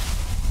 and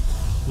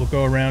we'll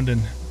go around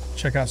and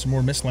check out some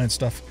more Mistland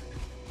stuff.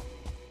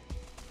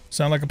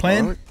 Sound like a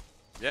plan? Right.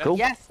 Yeah. Cool.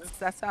 Yes,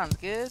 that sounds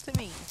good to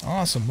me.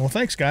 Awesome. Well,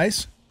 thanks,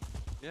 guys.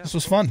 Yeah. This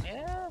was fun.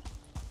 Yeah.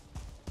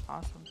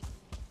 Awesome.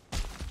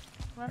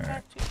 Run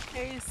back to your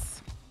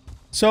case.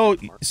 So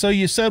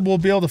you said we'll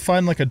be able to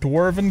find like a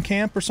dwarven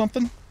camp or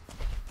something?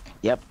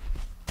 Yep.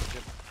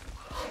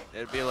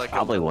 It'd be like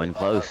probably one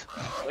close.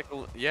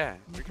 Yeah,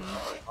 we can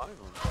probably find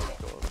one pretty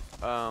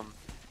close.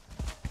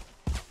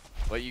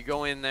 But you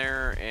go in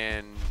there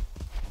and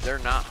they're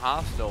not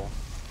hostile,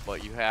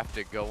 but you have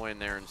to go in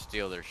there and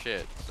steal their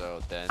shit. So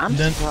then I'm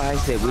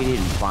surprised that we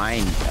didn't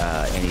find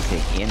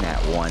anything in that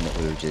one that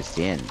we were just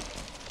in.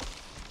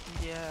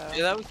 Yeah.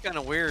 Yeah, that was kind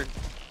of weird.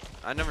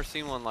 I never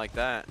seen one like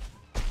that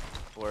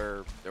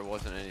where there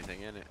wasn't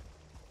anything in it.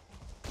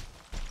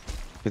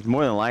 Because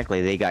more than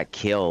likely they got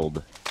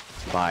killed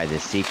by the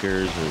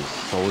seekers or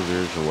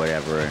soldiers or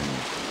whatever, and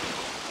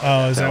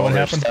is that what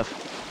happened?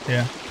 Stuff.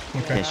 Yeah.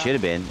 Okay. It should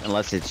have been,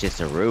 unless it's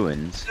just a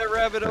ruins. That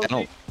rabbit,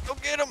 go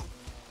get him!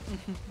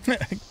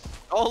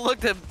 Oh look,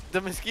 the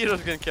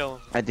mosquito's gonna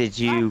kill him. Did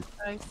you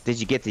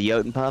get the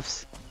Jotun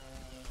puffs?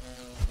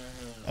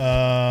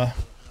 I'll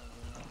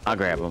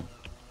grab them.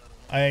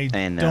 I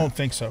don't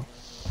think so.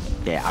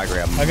 Yeah, I'll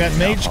grab them. I got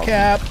mage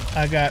cap.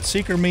 I got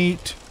seeker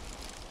meat,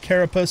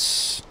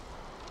 carapace,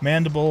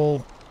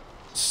 mandible,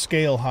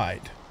 scale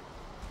hide,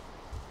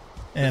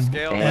 and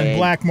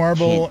black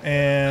marble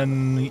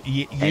and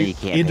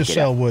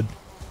Yggdrasil wood.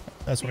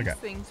 That's what I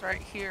got. These things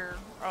right here.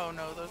 Oh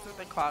no, those are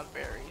the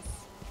cloudberries.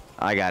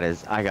 I got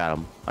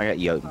them. I got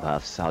Jotun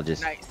puffs. I'll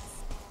just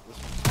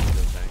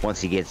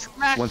once he gets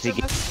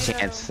a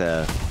chance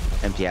to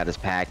empty out his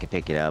pack and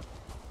pick it up.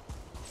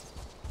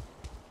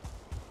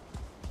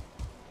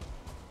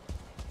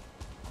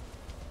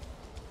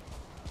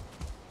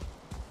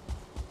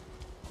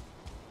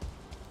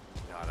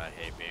 God, I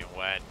hate being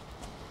wet.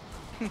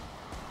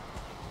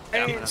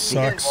 It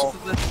sucks.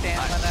 The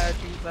stamina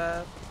do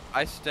that.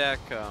 I stack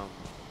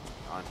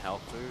on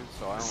health food,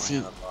 so I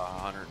only have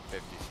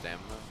 150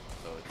 stamina.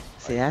 So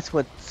it's that's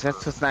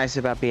what's nice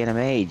about being a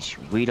mage.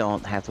 We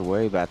don't have to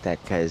worry about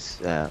that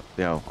because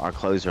our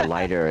clothes are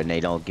lighter and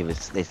they don't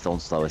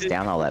slow us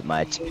down all that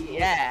much.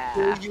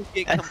 Yeah. You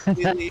get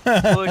completely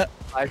pushed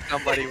by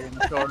somebody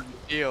with a sword and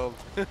shield.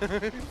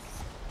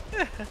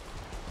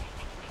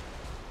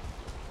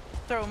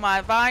 Throw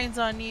my vines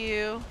on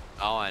you.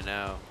 Oh, I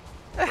know.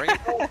 Bring it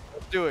home.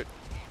 Let's do it.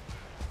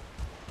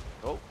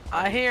 Oh.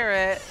 I hear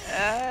it.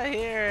 I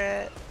hear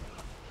it.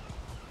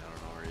 I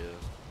don't know where he is.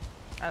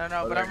 I don't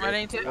know, but I'm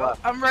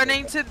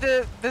running to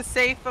the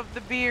safe of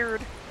the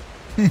beard.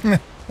 The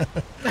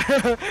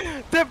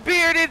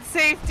bearded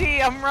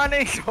safety. I'm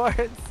running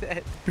towards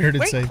it.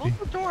 Bearded safety. Close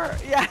the door.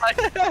 Yeah.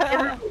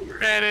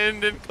 Ran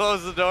in and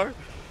closed the door.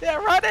 Yeah,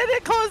 run in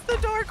and close the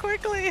door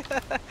quickly.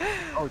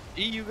 Oh,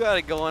 gee, you got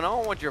it going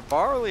on with your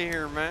barley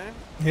here, man.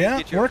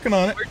 Yeah, working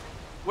on it.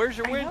 Where's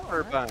your wind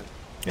turbine?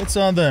 It's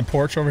on the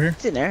porch over here.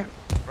 It's in there.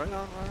 Right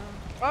on.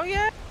 Oh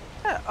yeah.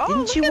 Oh,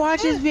 Didn't you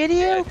watch his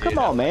video? Yeah, Come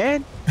on,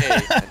 man. Hey,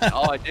 that's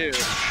all I do.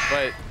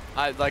 But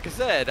like I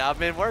said, I've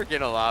been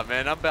working a lot,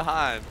 man. I'm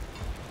behind.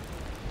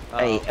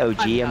 Hey,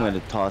 OG, I'm going to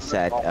toss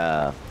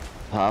that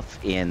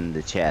puff in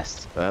the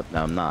chest. Oh,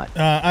 no, I'm not.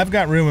 I've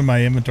got room in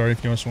my inventory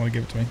if you just want to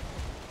give it to me.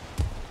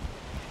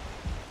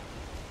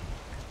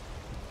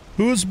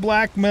 Whose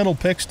black metal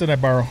picks did I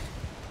borrow?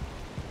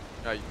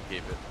 No, you can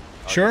keep it.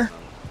 Sure?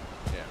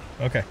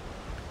 Yeah. Okay.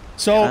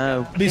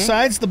 So,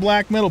 besides the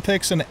black metal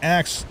picks and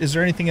axe, is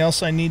there anything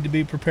else I need to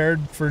be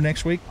prepared for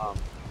next week?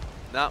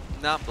 Not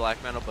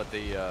black metal, but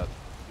the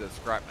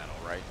scrap metal,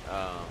 right?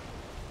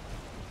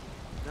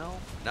 No,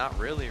 not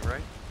really,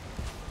 right?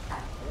 I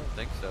don't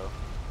think so.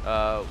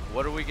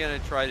 What are we gonna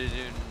try to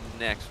do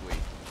next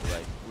week?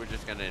 Like, we're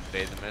just gonna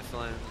invade the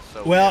Ashlands.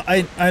 So well,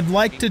 I'd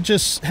like to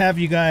just have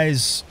you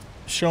guys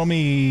show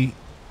me,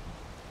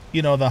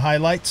 you know, the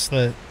highlights,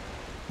 the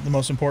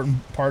most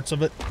important parts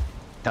of it.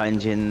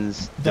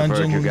 Dungeons, the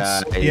burger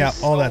guys. Yeah,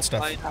 all that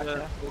stuff.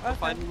 We'll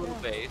find a little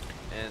base,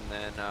 and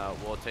then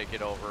we'll take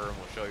it over and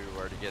we'll show you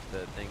where to get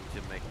the thing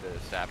to make the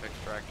sap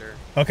extractor.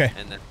 Okay.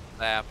 And then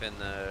sap and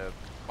the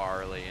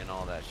barley and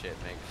all that shit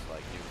makes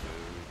like new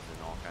foods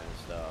and all kind of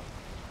stuff.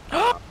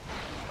 Oh,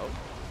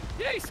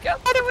 yay,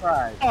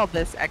 skeleton! All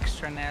this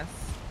extraness.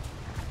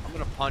 I'm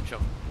gonna punch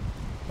him.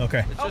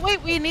 Okay. Oh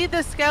wait, we need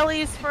the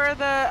skellies for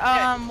the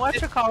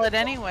whatchamacallit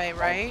anyway,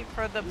 right?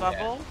 For the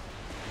bubble.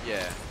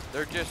 Yeah,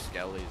 they're just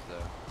skellies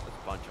though. Let's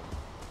punch them.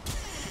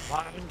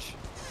 Punch.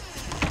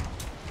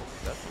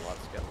 That's a lot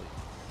of skellies.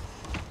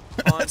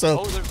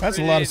 that's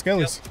a lot of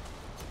skellies.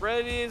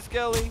 Ready,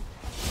 Skelly.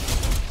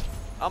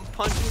 I'm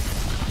punching.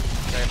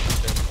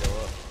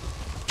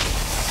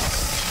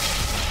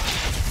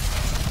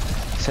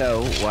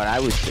 So what I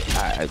was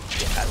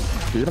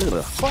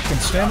fucking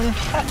stamina.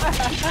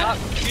 Stop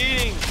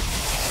cheating.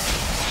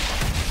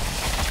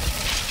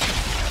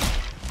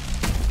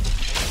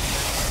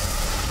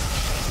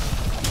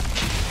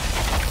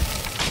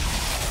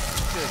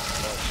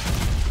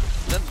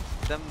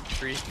 Them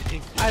tree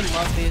things. I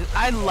love these.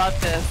 I love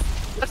this.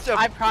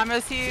 I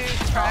promise you,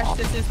 Trash,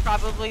 this is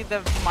probably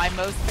my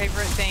most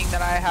favorite thing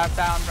that I have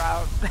found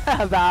out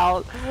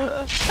about.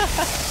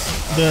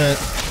 The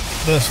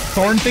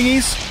thorn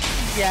thingies?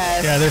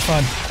 Yes. Yeah, they're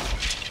fun.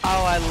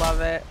 Oh, I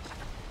love it.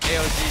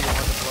 AOG, you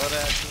want to blow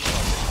that?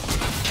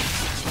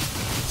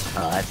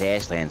 oh, that's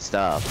Ashland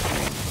stuff.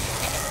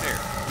 Here,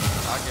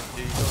 I'll give it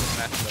to you. Go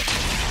smash it up.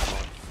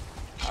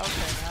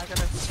 Okay, now I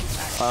gotta shoot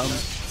back.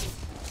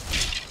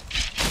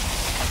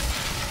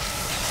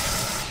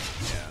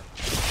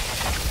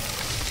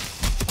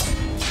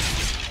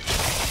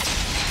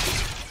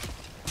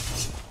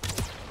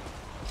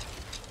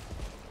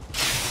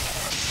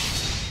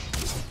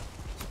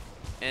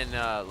 And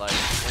like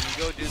when you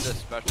go do the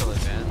special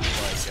events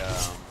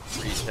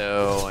like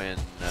Rito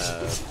and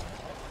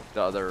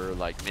the other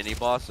like mini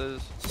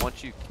bosses,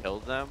 once you kill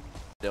them,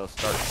 they'll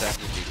start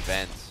sending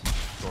events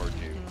towards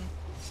you.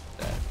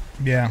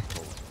 Yeah.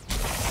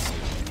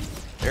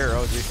 Here,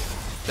 OG,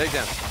 take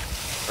them.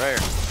 Right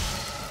here.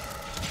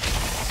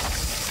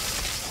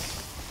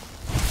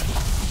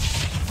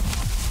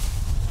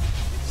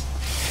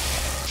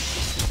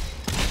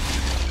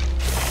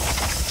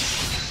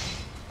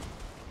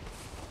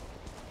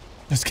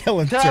 The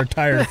skeletons are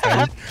tired of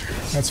fighting.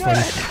 That's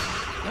funny.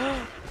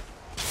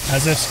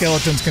 As if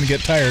skeletons can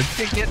get tired.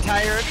 Can get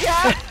tired,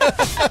 yeah.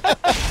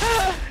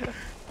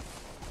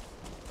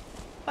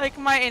 Like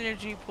my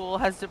energy pool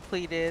has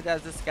depleted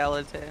as a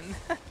skeleton.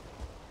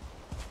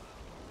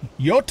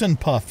 Jotun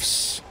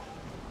puffs.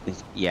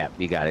 Yeah,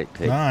 you got it.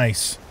 Good.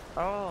 Nice.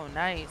 Oh,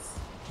 nice.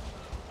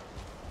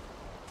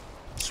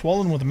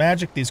 Swollen with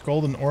magic, these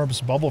golden orbs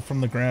bubble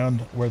from the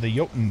ground where the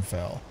Jotun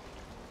fell.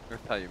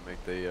 That's how you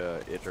make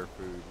the eater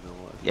food.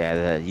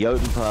 Yeah, the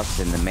Jotun puffs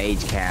and the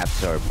mage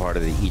caps are part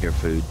of the eater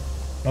food.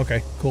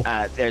 Okay, cool.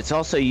 It's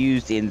also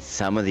used in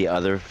some of the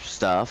other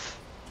stuff,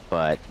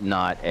 but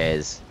not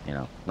as, you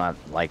know, not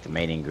like the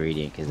main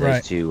ingredient, because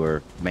those two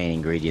are main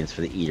ingredients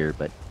for the eater,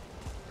 but...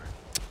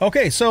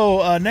 Okay,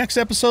 so next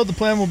episode, the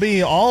plan will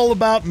be all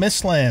about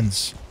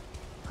Mistlands.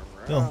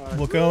 Right.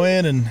 We'll go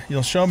in and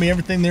you'll show me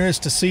everything there is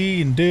to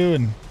see and do.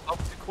 And up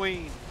the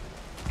queen.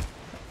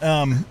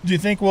 Do you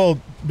think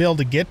we'll be able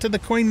to get to the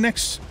queen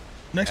next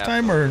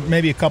time, or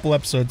maybe a couple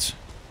episodes?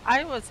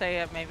 I would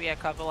say maybe a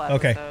couple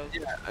episodes. Okay.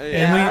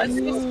 Yeah.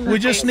 And we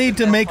just need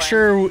to make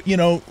sure, you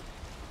know,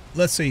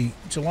 let's see,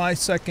 July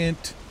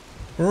 2nd.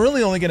 We're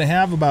really only going to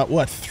have about,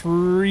 what,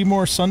 3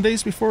 more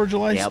Sundays before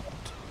July? Yep.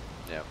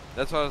 Yep.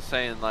 That's what I was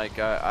saying. Like,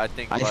 I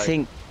think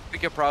we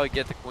could probably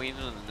get the queen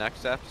in the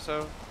next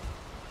episode.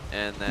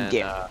 And then...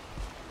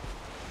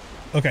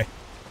 Okay.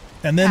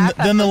 And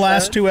then the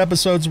last 2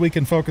 episodes we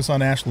can focus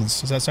on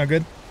Ashlands. Does that sound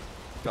good?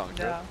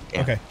 Yeah.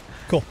 Okay,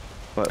 cool.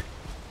 But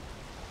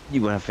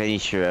you want to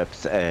finish your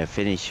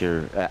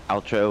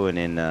outro, and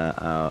then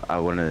I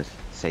want to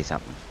say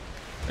something.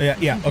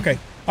 Yeah. Okay.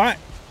 All right.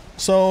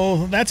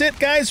 So that's it,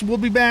 guys. We'll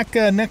be back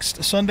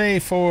next Sunday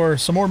for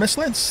some more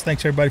Mistlands.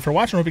 Thanks, everybody, for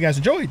watching. Hope you guys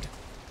enjoyed.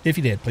 If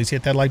you did, please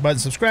hit that like button,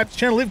 subscribe to the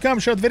channel, leave a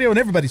comment, share the video, and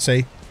everybody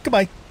say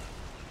goodbye.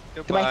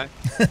 Goodbye.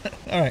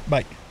 All right,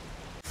 bye.